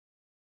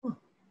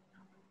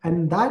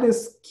 And that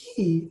is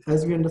key,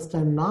 as we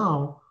understand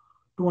now,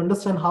 to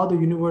understand how the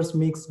universe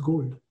makes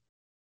gold.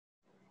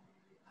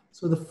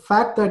 So the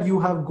fact that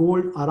you have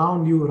gold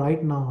around you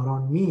right now,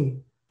 around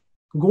me,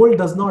 gold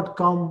does not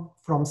come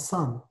from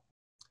sun.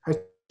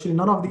 Actually,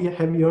 none of the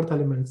heavy earth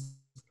elements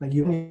like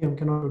uranium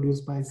cannot be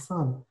produced by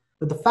sun.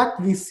 But the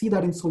fact we see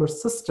that in solar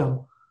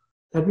system,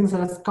 that means it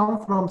has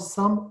come from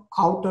some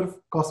outer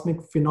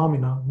cosmic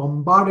phenomena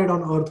bombarded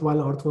on Earth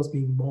while Earth was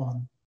being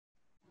born.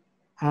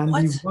 And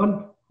What?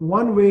 the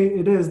one way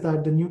it is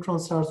that the neutron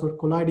stars were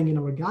colliding in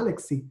our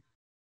galaxy,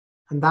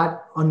 and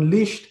that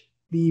unleashed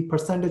the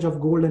percentage of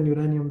gold and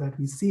uranium that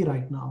we see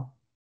right now.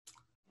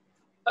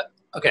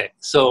 Okay,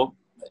 so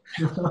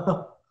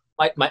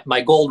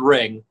my gold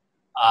ring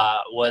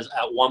was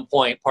at one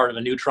point part of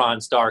a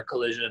neutron star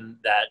collision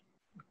that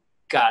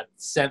got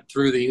sent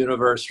through the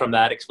universe from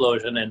that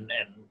explosion, and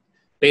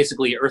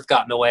basically Earth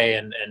got in the way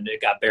and it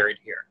got buried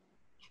here.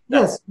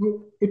 Yes,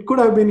 it could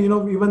have been, you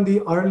know, even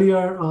the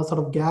earlier sort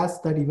of gas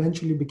that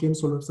eventually became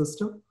solar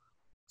system.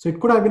 So it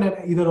could have been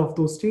at either of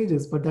those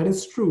stages, but that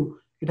is true.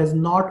 It has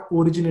not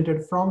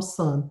originated from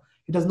sun.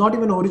 It has not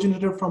even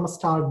originated from a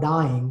star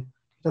dying.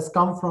 It has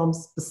come from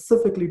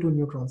specifically to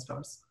neutron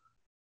stars.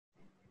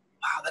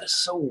 Wow, that is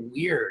so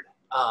weird.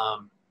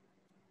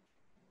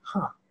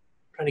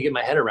 Trying to get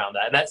my head around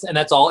that, and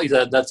that's all.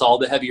 That's all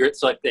the heavy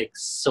earths, so like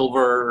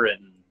silver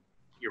and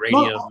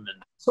uranium. No,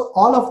 so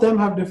all of them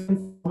have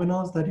different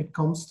phenomena that it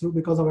comes through,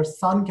 because our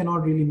sun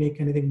cannot really make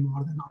anything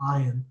more than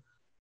iron.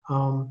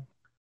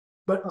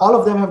 But all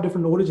of them have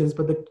different origins.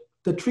 But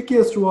the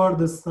trickiest were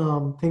this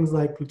things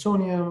like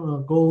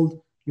plutonium,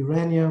 gold,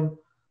 uranium.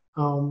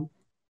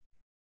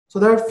 So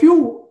there are a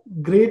few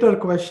greater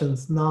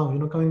questions now, you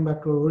know, coming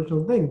back to our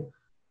original thing.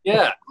 Yeah.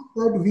 The fact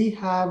that we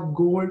have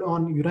gold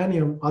on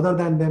uranium, other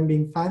than them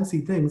being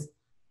fancy things,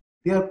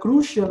 they are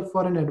crucial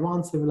for an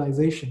advanced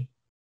civilization.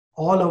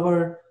 All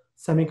our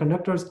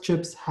semiconductors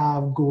chips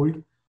have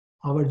gold.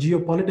 Our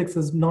geopolitics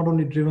is not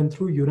only driven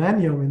through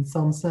uranium in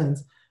some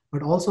sense,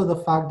 but also the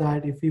fact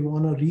that if we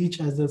want to reach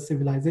as a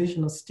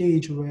civilization a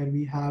stage where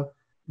we have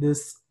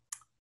this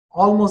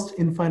almost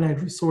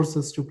infinite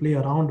resources to play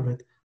around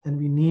with, then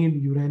we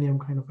need uranium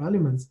kind of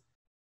elements.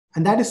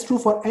 And that is true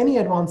for any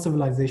advanced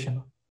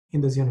civilization in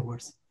this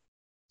universe.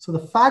 So the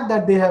fact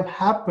that they have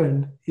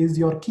happened is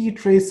your key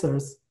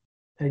tracers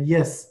that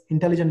yes,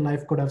 intelligent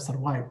life could have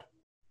survived.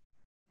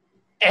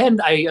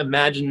 And I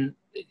imagine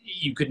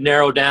you could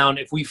narrow down,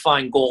 if we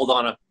find gold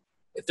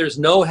if there's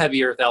no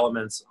heavy earth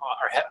elements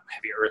or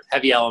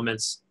heavy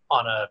elements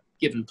on a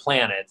given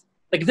planet,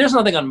 like if there's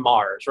nothing on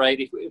Mars, right?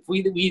 If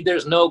we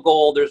there's no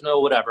gold, there's no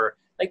whatever,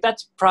 like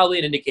that's probably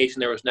an indication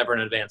there was never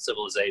an advanced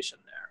civilization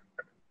there.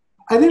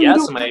 I think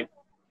yes,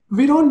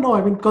 we don't know.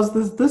 I mean, because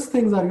these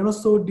things are, you know,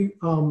 so deep,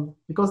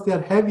 because they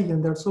are heavy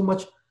and they're so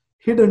much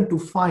hidden to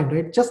find,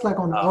 right? Just like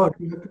on Earth,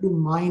 you have to do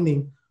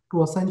mining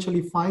to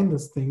essentially find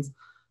these things.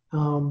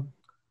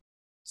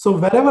 So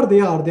wherever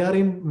they are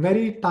in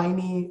very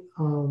tiny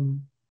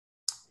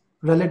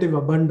relative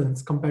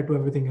abundance compared to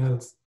everything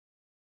else.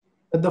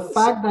 But the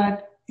fact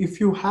that if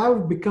you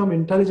have become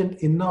intelligent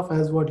enough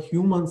as what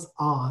humans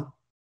are,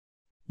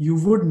 you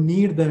would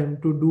need them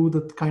to do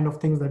the kind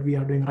of things that we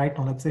are doing right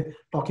now. Let's say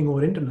talking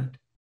over internet.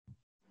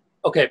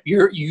 Okay,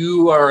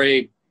 you are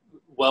a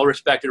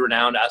well-respected,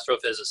 renowned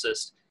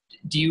astrophysicist.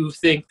 Do you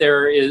think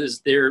there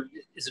is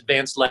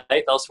advanced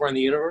life elsewhere in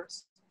the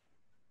universe?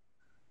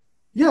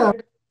 Yeah,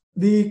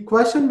 the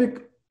question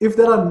if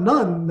there are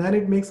none, then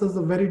it makes us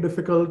very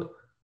difficult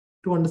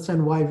to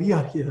understand why we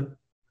are here.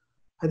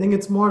 I think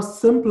it's more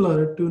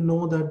simpler to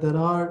know that there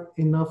are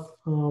enough,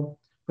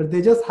 but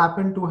they just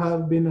happen to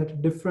have been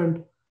at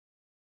different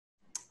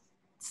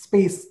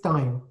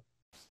space-time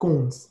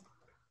cones.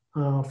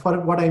 For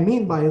what I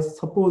mean by is,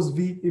 suppose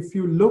if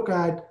you look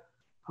at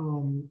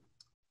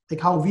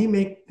like how we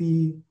make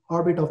the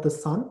orbit of the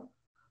sun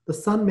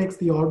makes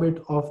the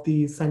orbit of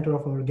the center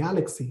of our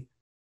galaxy.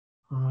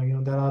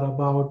 There are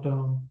about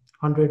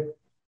 100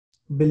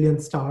 billion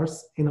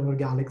stars in our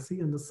galaxy,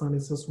 and the sun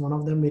is just one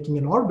of them making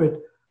an orbit.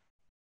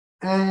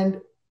 And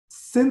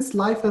since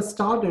life has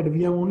started,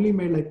 we have only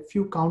made like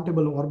few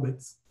countable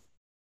orbits.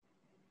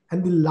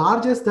 And the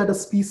largest that a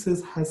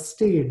species has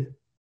stayed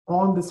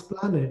on this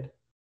planet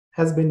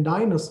has been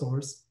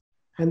dinosaurs.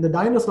 And the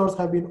dinosaurs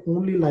have been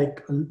only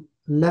like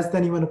less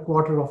than even a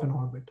quarter of an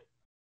orbit.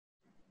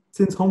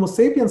 Since Homo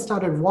sapiens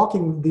started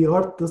walking the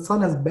earth, the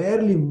sun has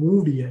barely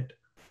moved yet.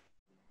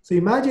 So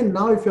imagine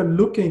now if you're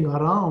looking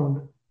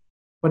around,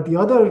 but the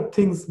other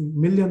things,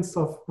 millions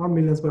of, not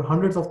millions, but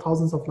hundreds of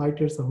thousands of light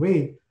years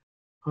away,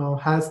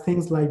 has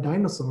things like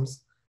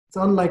dinosaurs. It's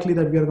unlikely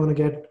that we are going to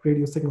get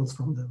radio signals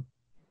from them.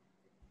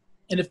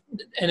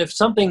 And if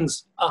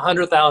something's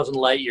 100,000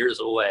 light years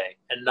away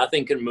and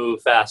nothing can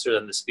move faster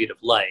than the speed of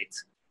light,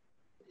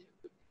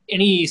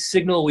 any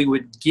signal we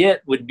would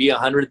get would be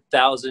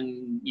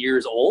 100,000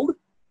 years old?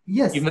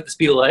 Yes. Even at the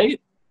speed of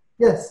light?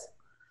 Yes.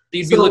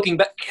 You'd be looking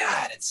back.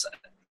 God, it's,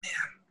 man.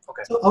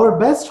 Okay. So our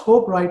best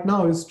hope right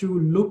now is to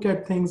look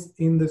at things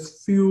in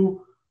this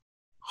few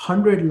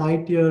 100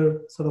 light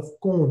year sort of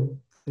cone,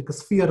 like a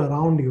sphere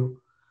around you,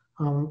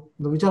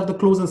 which are the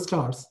closest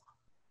stars.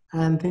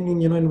 And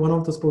thinking, in one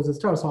of those closest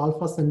stars, so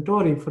Alpha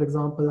Centauri, for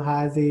example,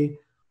 has a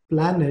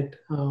planet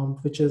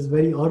which is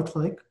very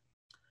Earth-like.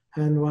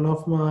 And one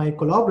of my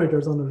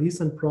collaborators on a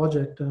recent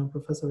project,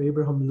 Professor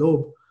Abraham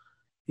Loeb,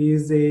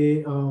 is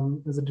a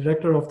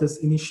director of this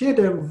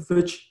initiative,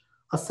 which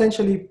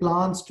essentially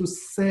plans to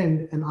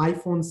send an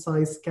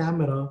iPhone-sized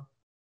camera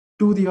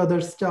to the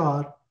other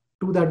star,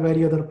 to that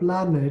very other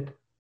planet,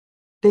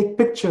 take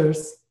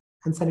pictures,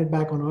 and send it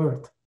back on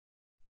Earth.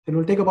 It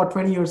will take about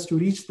 20 years to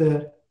reach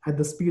there at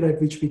the speed at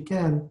which we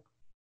can,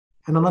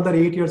 and another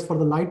 8 years for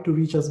the light to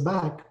reach us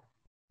back.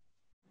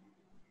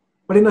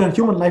 But in a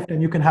human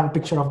lifetime, you can have a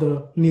picture of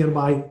the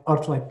nearby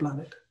Earth-like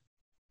planet.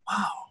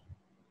 Wow.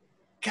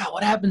 God,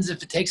 what happens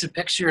if it takes a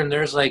picture and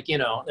there's like,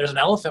 there's an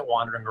elephant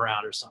wandering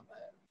around or something?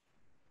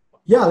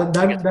 Yeah,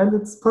 then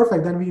it's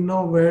perfect. Then we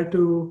know where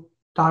to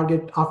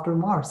target after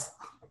Mars.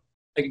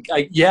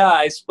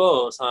 I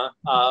suppose,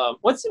 huh?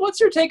 What's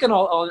your take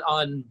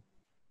on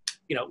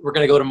we're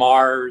going to go to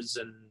Mars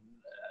and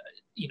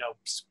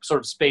sort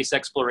of space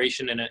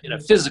exploration in a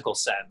physical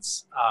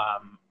sense?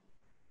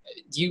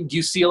 Do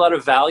you see a lot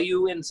of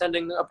value in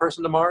sending a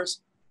person to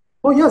Mars?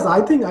 Oh yes,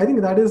 I think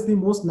that is the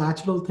most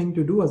natural thing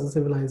to do as a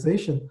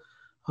civilization.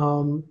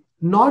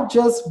 Not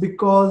just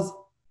because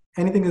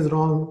anything is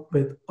wrong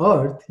with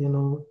Earth.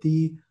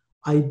 The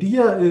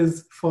idea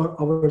is for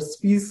our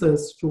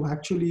species to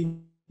actually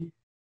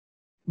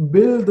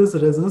build this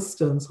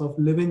resistance of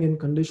living in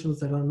conditions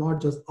that are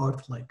not just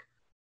Earth-like.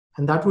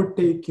 And that would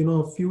take,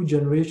 a few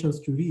generations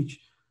to reach.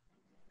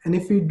 And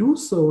if we do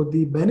so,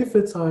 the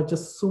benefits are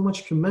just so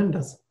much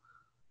tremendous.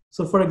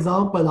 So for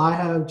example, I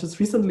have just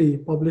recently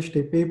published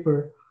a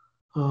paper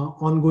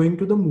on going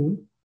to the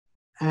moon.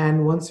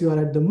 And once you are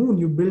at the moon,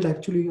 you build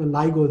actually a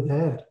LIGO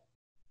there.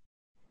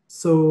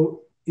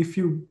 So if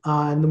you,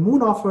 and the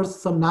moon offers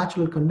some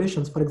natural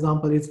conditions. For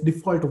example, it's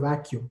default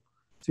vacuum.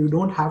 So you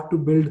don't have to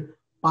build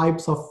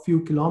pipes of few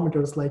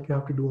kilometers like you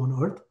have to do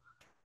on Earth.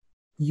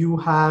 You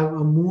have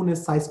a moon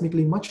is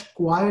seismically much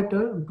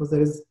quieter because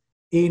there is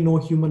no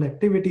human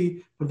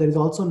activity, but there is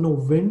also no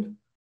wind.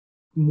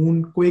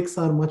 Moon quakes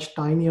are much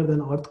tinier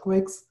than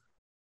earthquakes.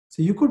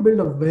 So you could build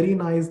a very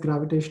nice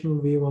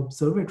gravitational wave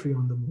observatory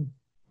on the moon.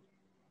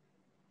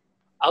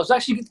 I was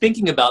actually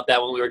thinking about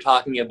that when we were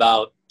talking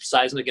about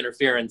seismic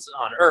interference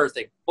on Earth.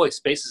 Like, boy,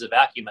 space is a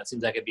vacuum. That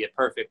seems like it'd be a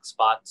perfect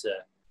spot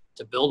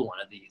to build one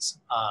of these.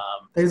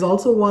 There's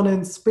also one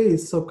in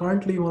space. So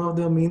currently one of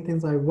the main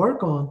things I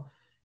work on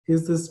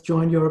is this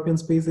Joint European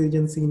Space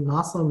Agency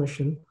NASA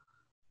mission,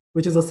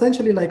 which is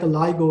essentially like a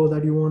LIGO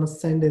that you want to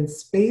send in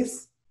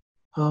space.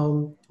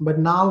 But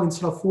now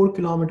instead of 4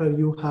 kilometers,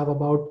 you have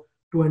about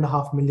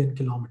 2.5 million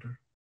kilometers.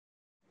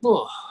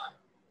 Oh.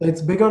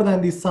 It's bigger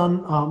than the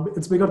sun.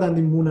 It's bigger than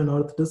the moon and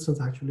Earth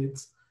distance, actually.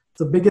 It's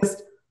the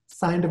biggest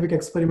scientific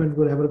experiment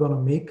we're ever going to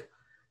make.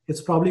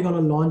 It's probably going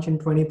to launch in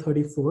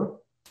 2034.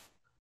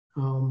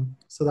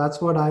 So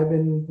that's what I've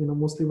been,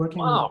 mostly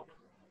working on.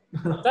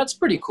 Wow, that's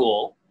pretty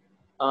cool.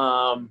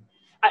 I'm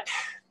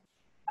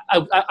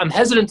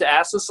hesitant to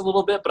ask this a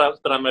little bit, but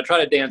I'm going to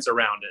try to dance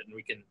around it,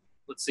 and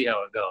let's see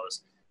how it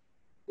goes.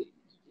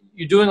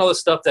 You're doing all this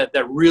stuff that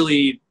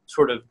really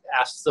sort of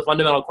asks the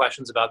fundamental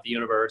questions about the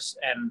universe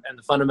and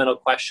the fundamental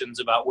questions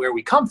about where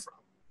we come from,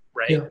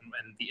 right? Yeah.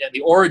 And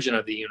the origin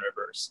of the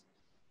universe.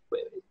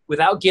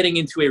 Without getting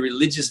into a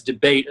religious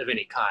debate of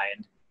any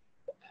kind,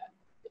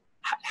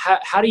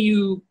 how do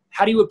you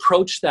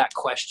approach that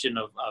question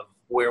of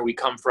where we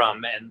come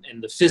from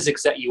and the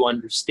physics that you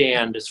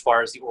understand as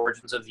far as the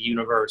origins of the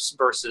universe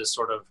versus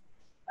sort of,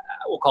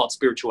 we'll call it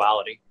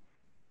spirituality?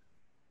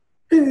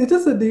 It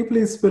is a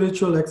deeply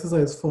spiritual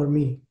exercise for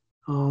me.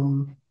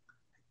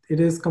 It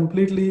is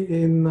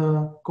completely in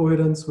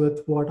coherence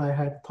with what I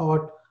had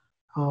thought,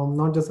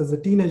 not just as a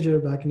teenager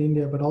back in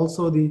India, but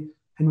also the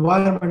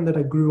environment that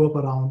I grew up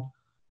around.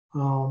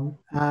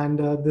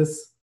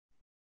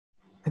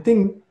 I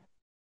think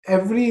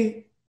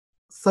every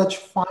such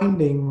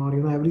finding,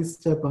 or every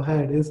step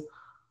ahead, is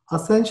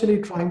essentially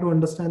trying to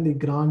understand the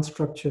grand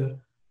structure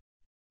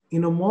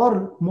in a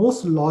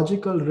most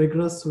logical,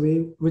 rigorous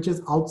way, which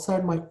is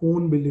outside my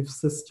own belief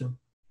system,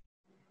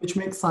 which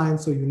makes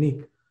science so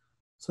unique.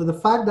 So the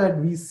fact that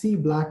we see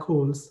black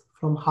holes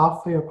from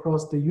halfway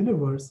across the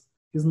universe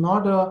is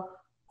not an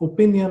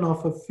opinion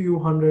of a few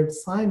hundred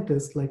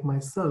scientists like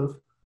myself,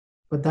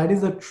 but that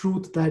is a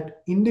truth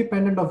that,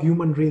 independent of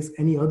human race,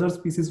 any other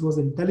species was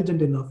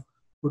intelligent enough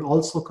would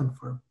also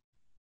confirm.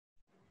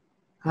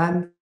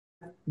 And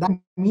that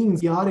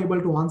means we are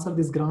able to answer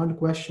this grand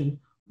question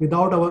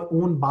without our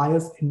own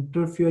bias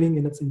interfering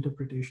in its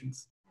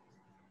interpretations.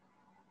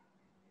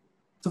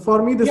 So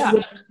for me, this is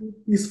a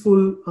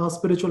peaceful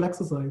spiritual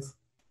exercise.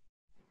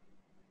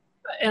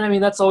 And I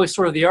mean, that's always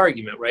sort of the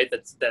argument, right?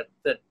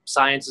 That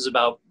science is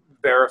about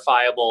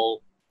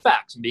verifiable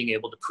facts and being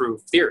able to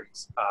prove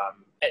theories,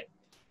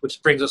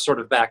 which brings us sort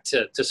of back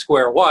to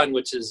square one,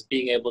 which is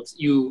being able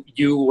to,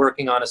 you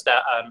working on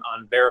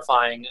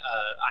verifying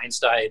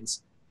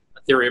Einstein's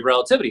theory of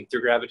relativity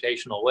through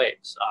gravitational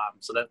waves.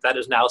 So that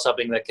is now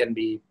something that can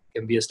be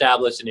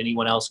established, and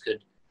anyone else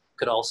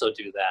could also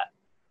do that.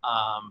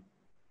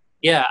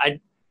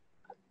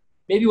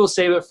 Maybe we'll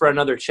save it for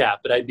another chat,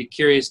 but I'd be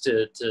curious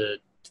to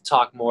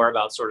talk more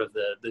about sort of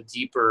the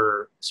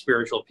deeper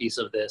spiritual piece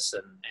of this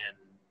and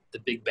the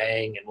Big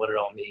Bang and what it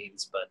all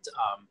means, but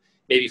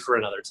maybe for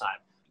another time.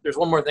 There's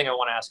one more thing I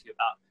want to ask you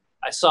about.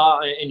 I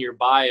saw in your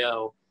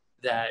bio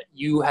that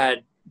you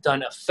had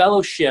done a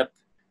fellowship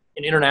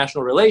in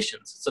international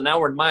relations. So now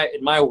we're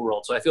in my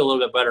world, so I feel a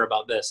little bit better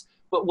about this.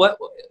 But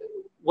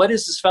what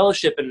is this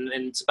fellowship, and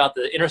it's about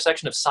the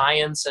intersection of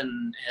science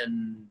and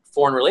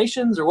foreign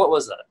relations, or what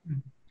was that?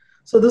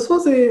 So this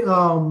was being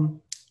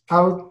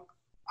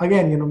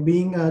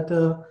at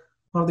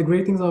one of the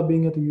great things about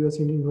being at the US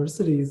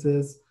universities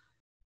is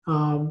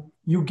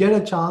you get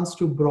a chance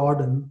to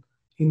broaden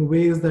in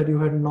ways that you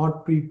had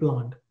not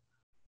pre-planned.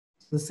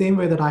 The same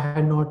way that I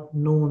had not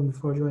known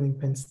before joining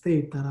Penn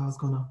State that I was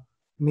going to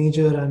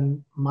major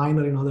and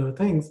minor in other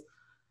things.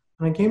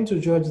 When I came to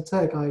Georgia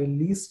Tech, I at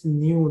least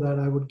knew that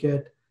I would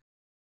get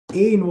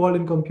involved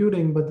in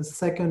computing, but the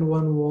second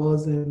one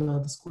was in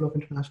the School of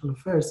International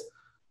Affairs.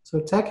 So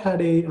Tech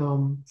had a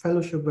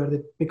fellowship where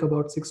they pick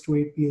about 6 to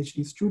 8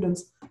 PhD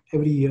students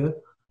every year.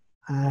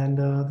 And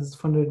this is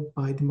funded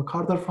by the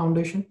MacArthur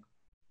Foundation.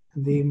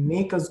 And they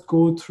make us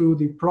go through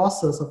the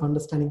process of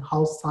understanding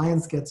how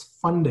science gets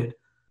funded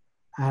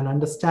and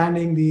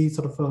understanding the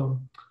sort of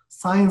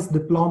science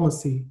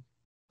diplomacy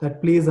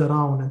that plays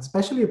around, and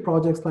especially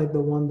projects like the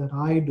one that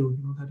I do,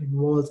 that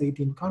involves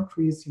 18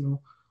 countries,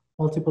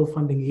 multiple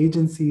funding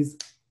agencies,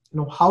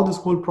 how this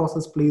whole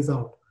process plays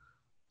out.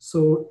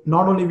 So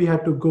not only we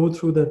had to go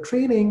through the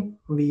training,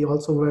 we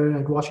also were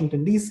at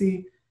Washington,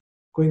 D.C.,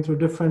 going through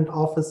different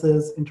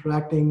offices,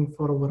 interacting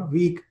for over a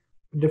week,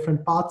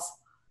 different paths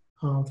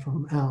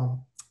from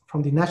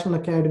the national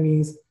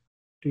academies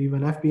to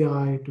even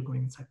FBI to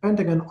going inside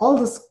Pentagon, all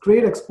this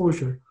great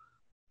exposure.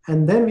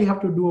 And then we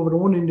have to do our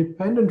own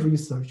independent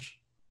research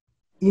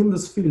in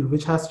this field,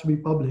 which has to be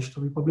published.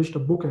 So we published a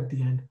book at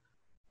the end.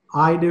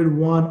 I did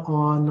one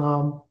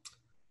on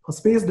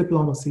space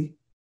diplomacy.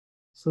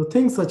 So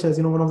things such as,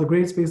 one of the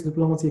great space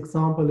diplomacy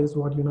example is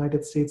what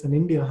United States and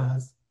India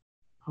has.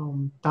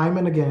 Time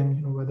and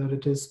again, whether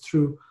it is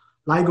through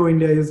LIGO,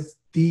 India is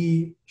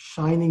the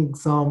shining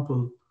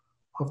example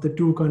of the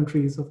two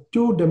countries, of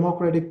two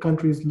democratic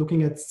countries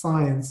looking at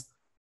science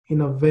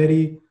in a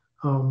very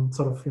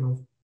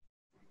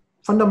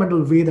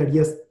fundamental way that,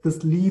 yes,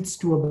 this leads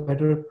to a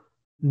better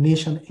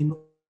nation in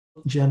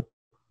general.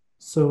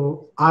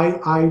 So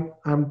I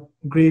am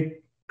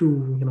great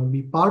to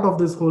be part of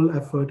this whole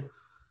effort.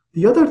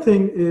 The other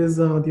thing is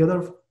the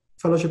other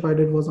fellowship I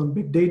did was on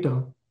big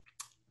data,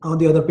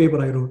 the other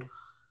paper I wrote,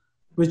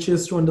 which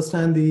is to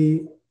understand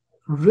the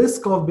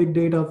risk of big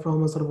data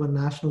from a sort of a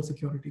national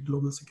security,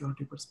 global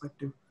security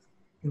perspective.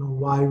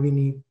 Why we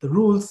need the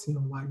rules,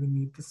 why we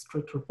need the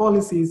stricter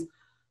policies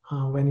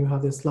when you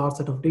have this large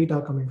set of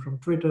data coming from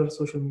Twitter,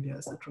 social media,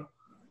 etc.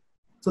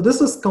 So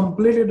this is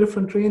completely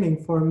different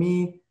training for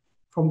me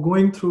from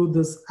going through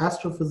this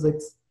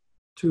astrophysics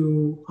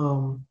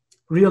to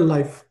real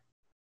life.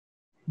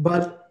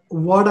 But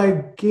what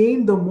I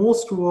gained the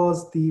most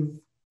was the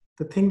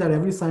thing that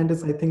every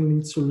scientist, I think,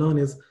 needs to learn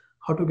is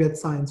how to get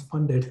science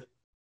funded.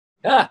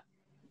 Yeah.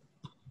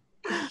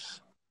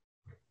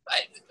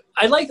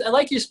 I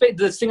like your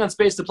this thing on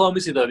space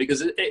diplomacy, though,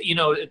 because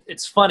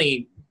it's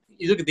funny.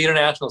 You look at the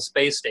International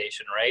Space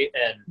Station, right?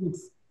 And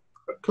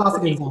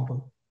Classic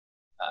example.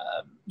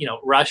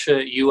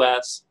 Russia,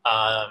 U.S.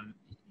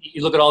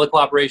 You look at all the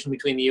cooperation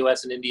between the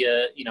U.S. and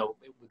India.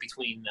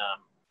 Between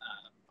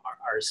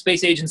our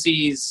space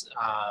agencies,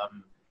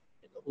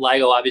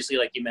 LIGO, obviously,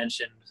 like you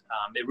mentioned.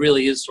 It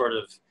really is sort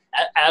of,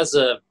 as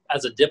a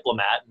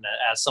diplomat and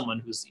as someone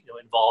who's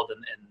involved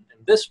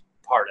in this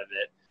part of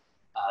it,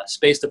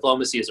 space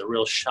diplomacy is a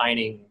real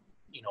shining,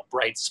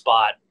 bright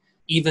spot,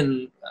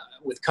 even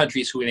with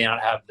countries who we may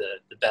not have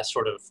the best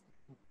sort of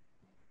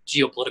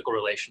geopolitical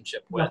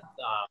relationship with.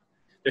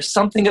 There's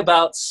something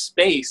about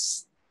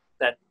space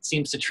that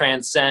seems to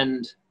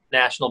transcend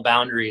national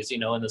boundaries,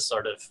 in the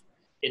sort of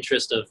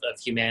interest of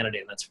humanity,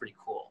 and that's pretty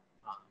cool.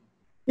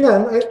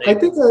 Yeah, and I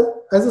think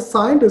that as a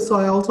scientist, so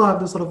I also have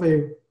this sort of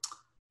a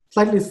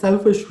slightly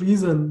selfish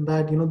reason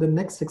that, the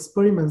next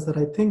experiments that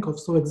I think of,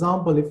 so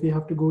example, if we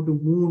have to go to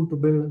moon to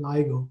build an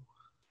LIGO,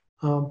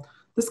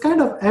 this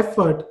kind of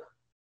effort,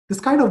 this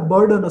kind of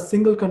burden a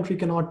single country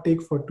cannot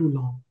take for too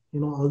long.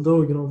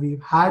 Although,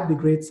 we've had the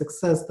great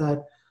success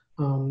that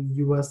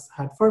US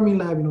had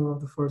Fermilab, one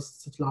of the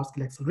first such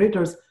large-scale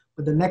accelerators,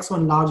 but the next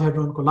one, Large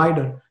Hadron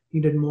Collider,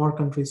 needed more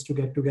countries to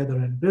get together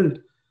and build.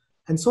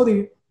 And so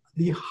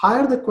the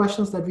higher the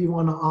questions that we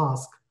want to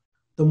ask,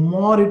 the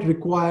more it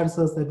requires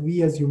us that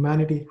we as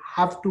humanity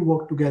have to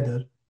work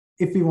together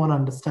if we want to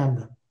understand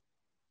them.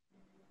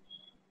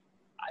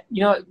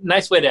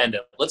 Nice way to end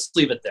it. Let's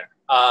leave it there.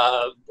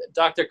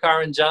 Dr.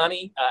 Karan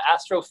Jani,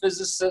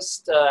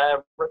 astrophysicist,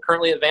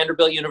 currently at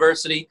Vanderbilt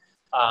University,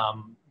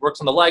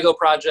 works on the LIGO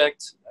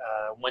project,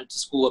 went to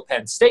school at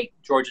Penn State,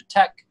 Georgia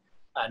Tech,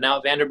 now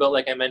at Vanderbilt,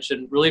 like I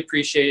mentioned. Really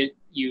appreciate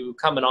you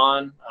coming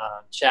on,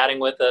 chatting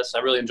with us. I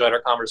really enjoyed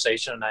our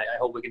conversation, and I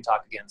hope we can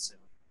talk again soon.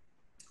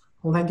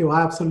 Well, thank you.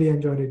 I absolutely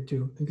enjoyed it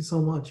too. Thank you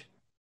so much.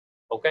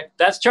 Okay,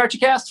 that's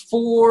Charcha-Cast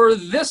for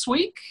this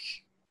week.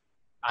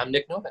 I'm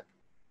Nick Novak.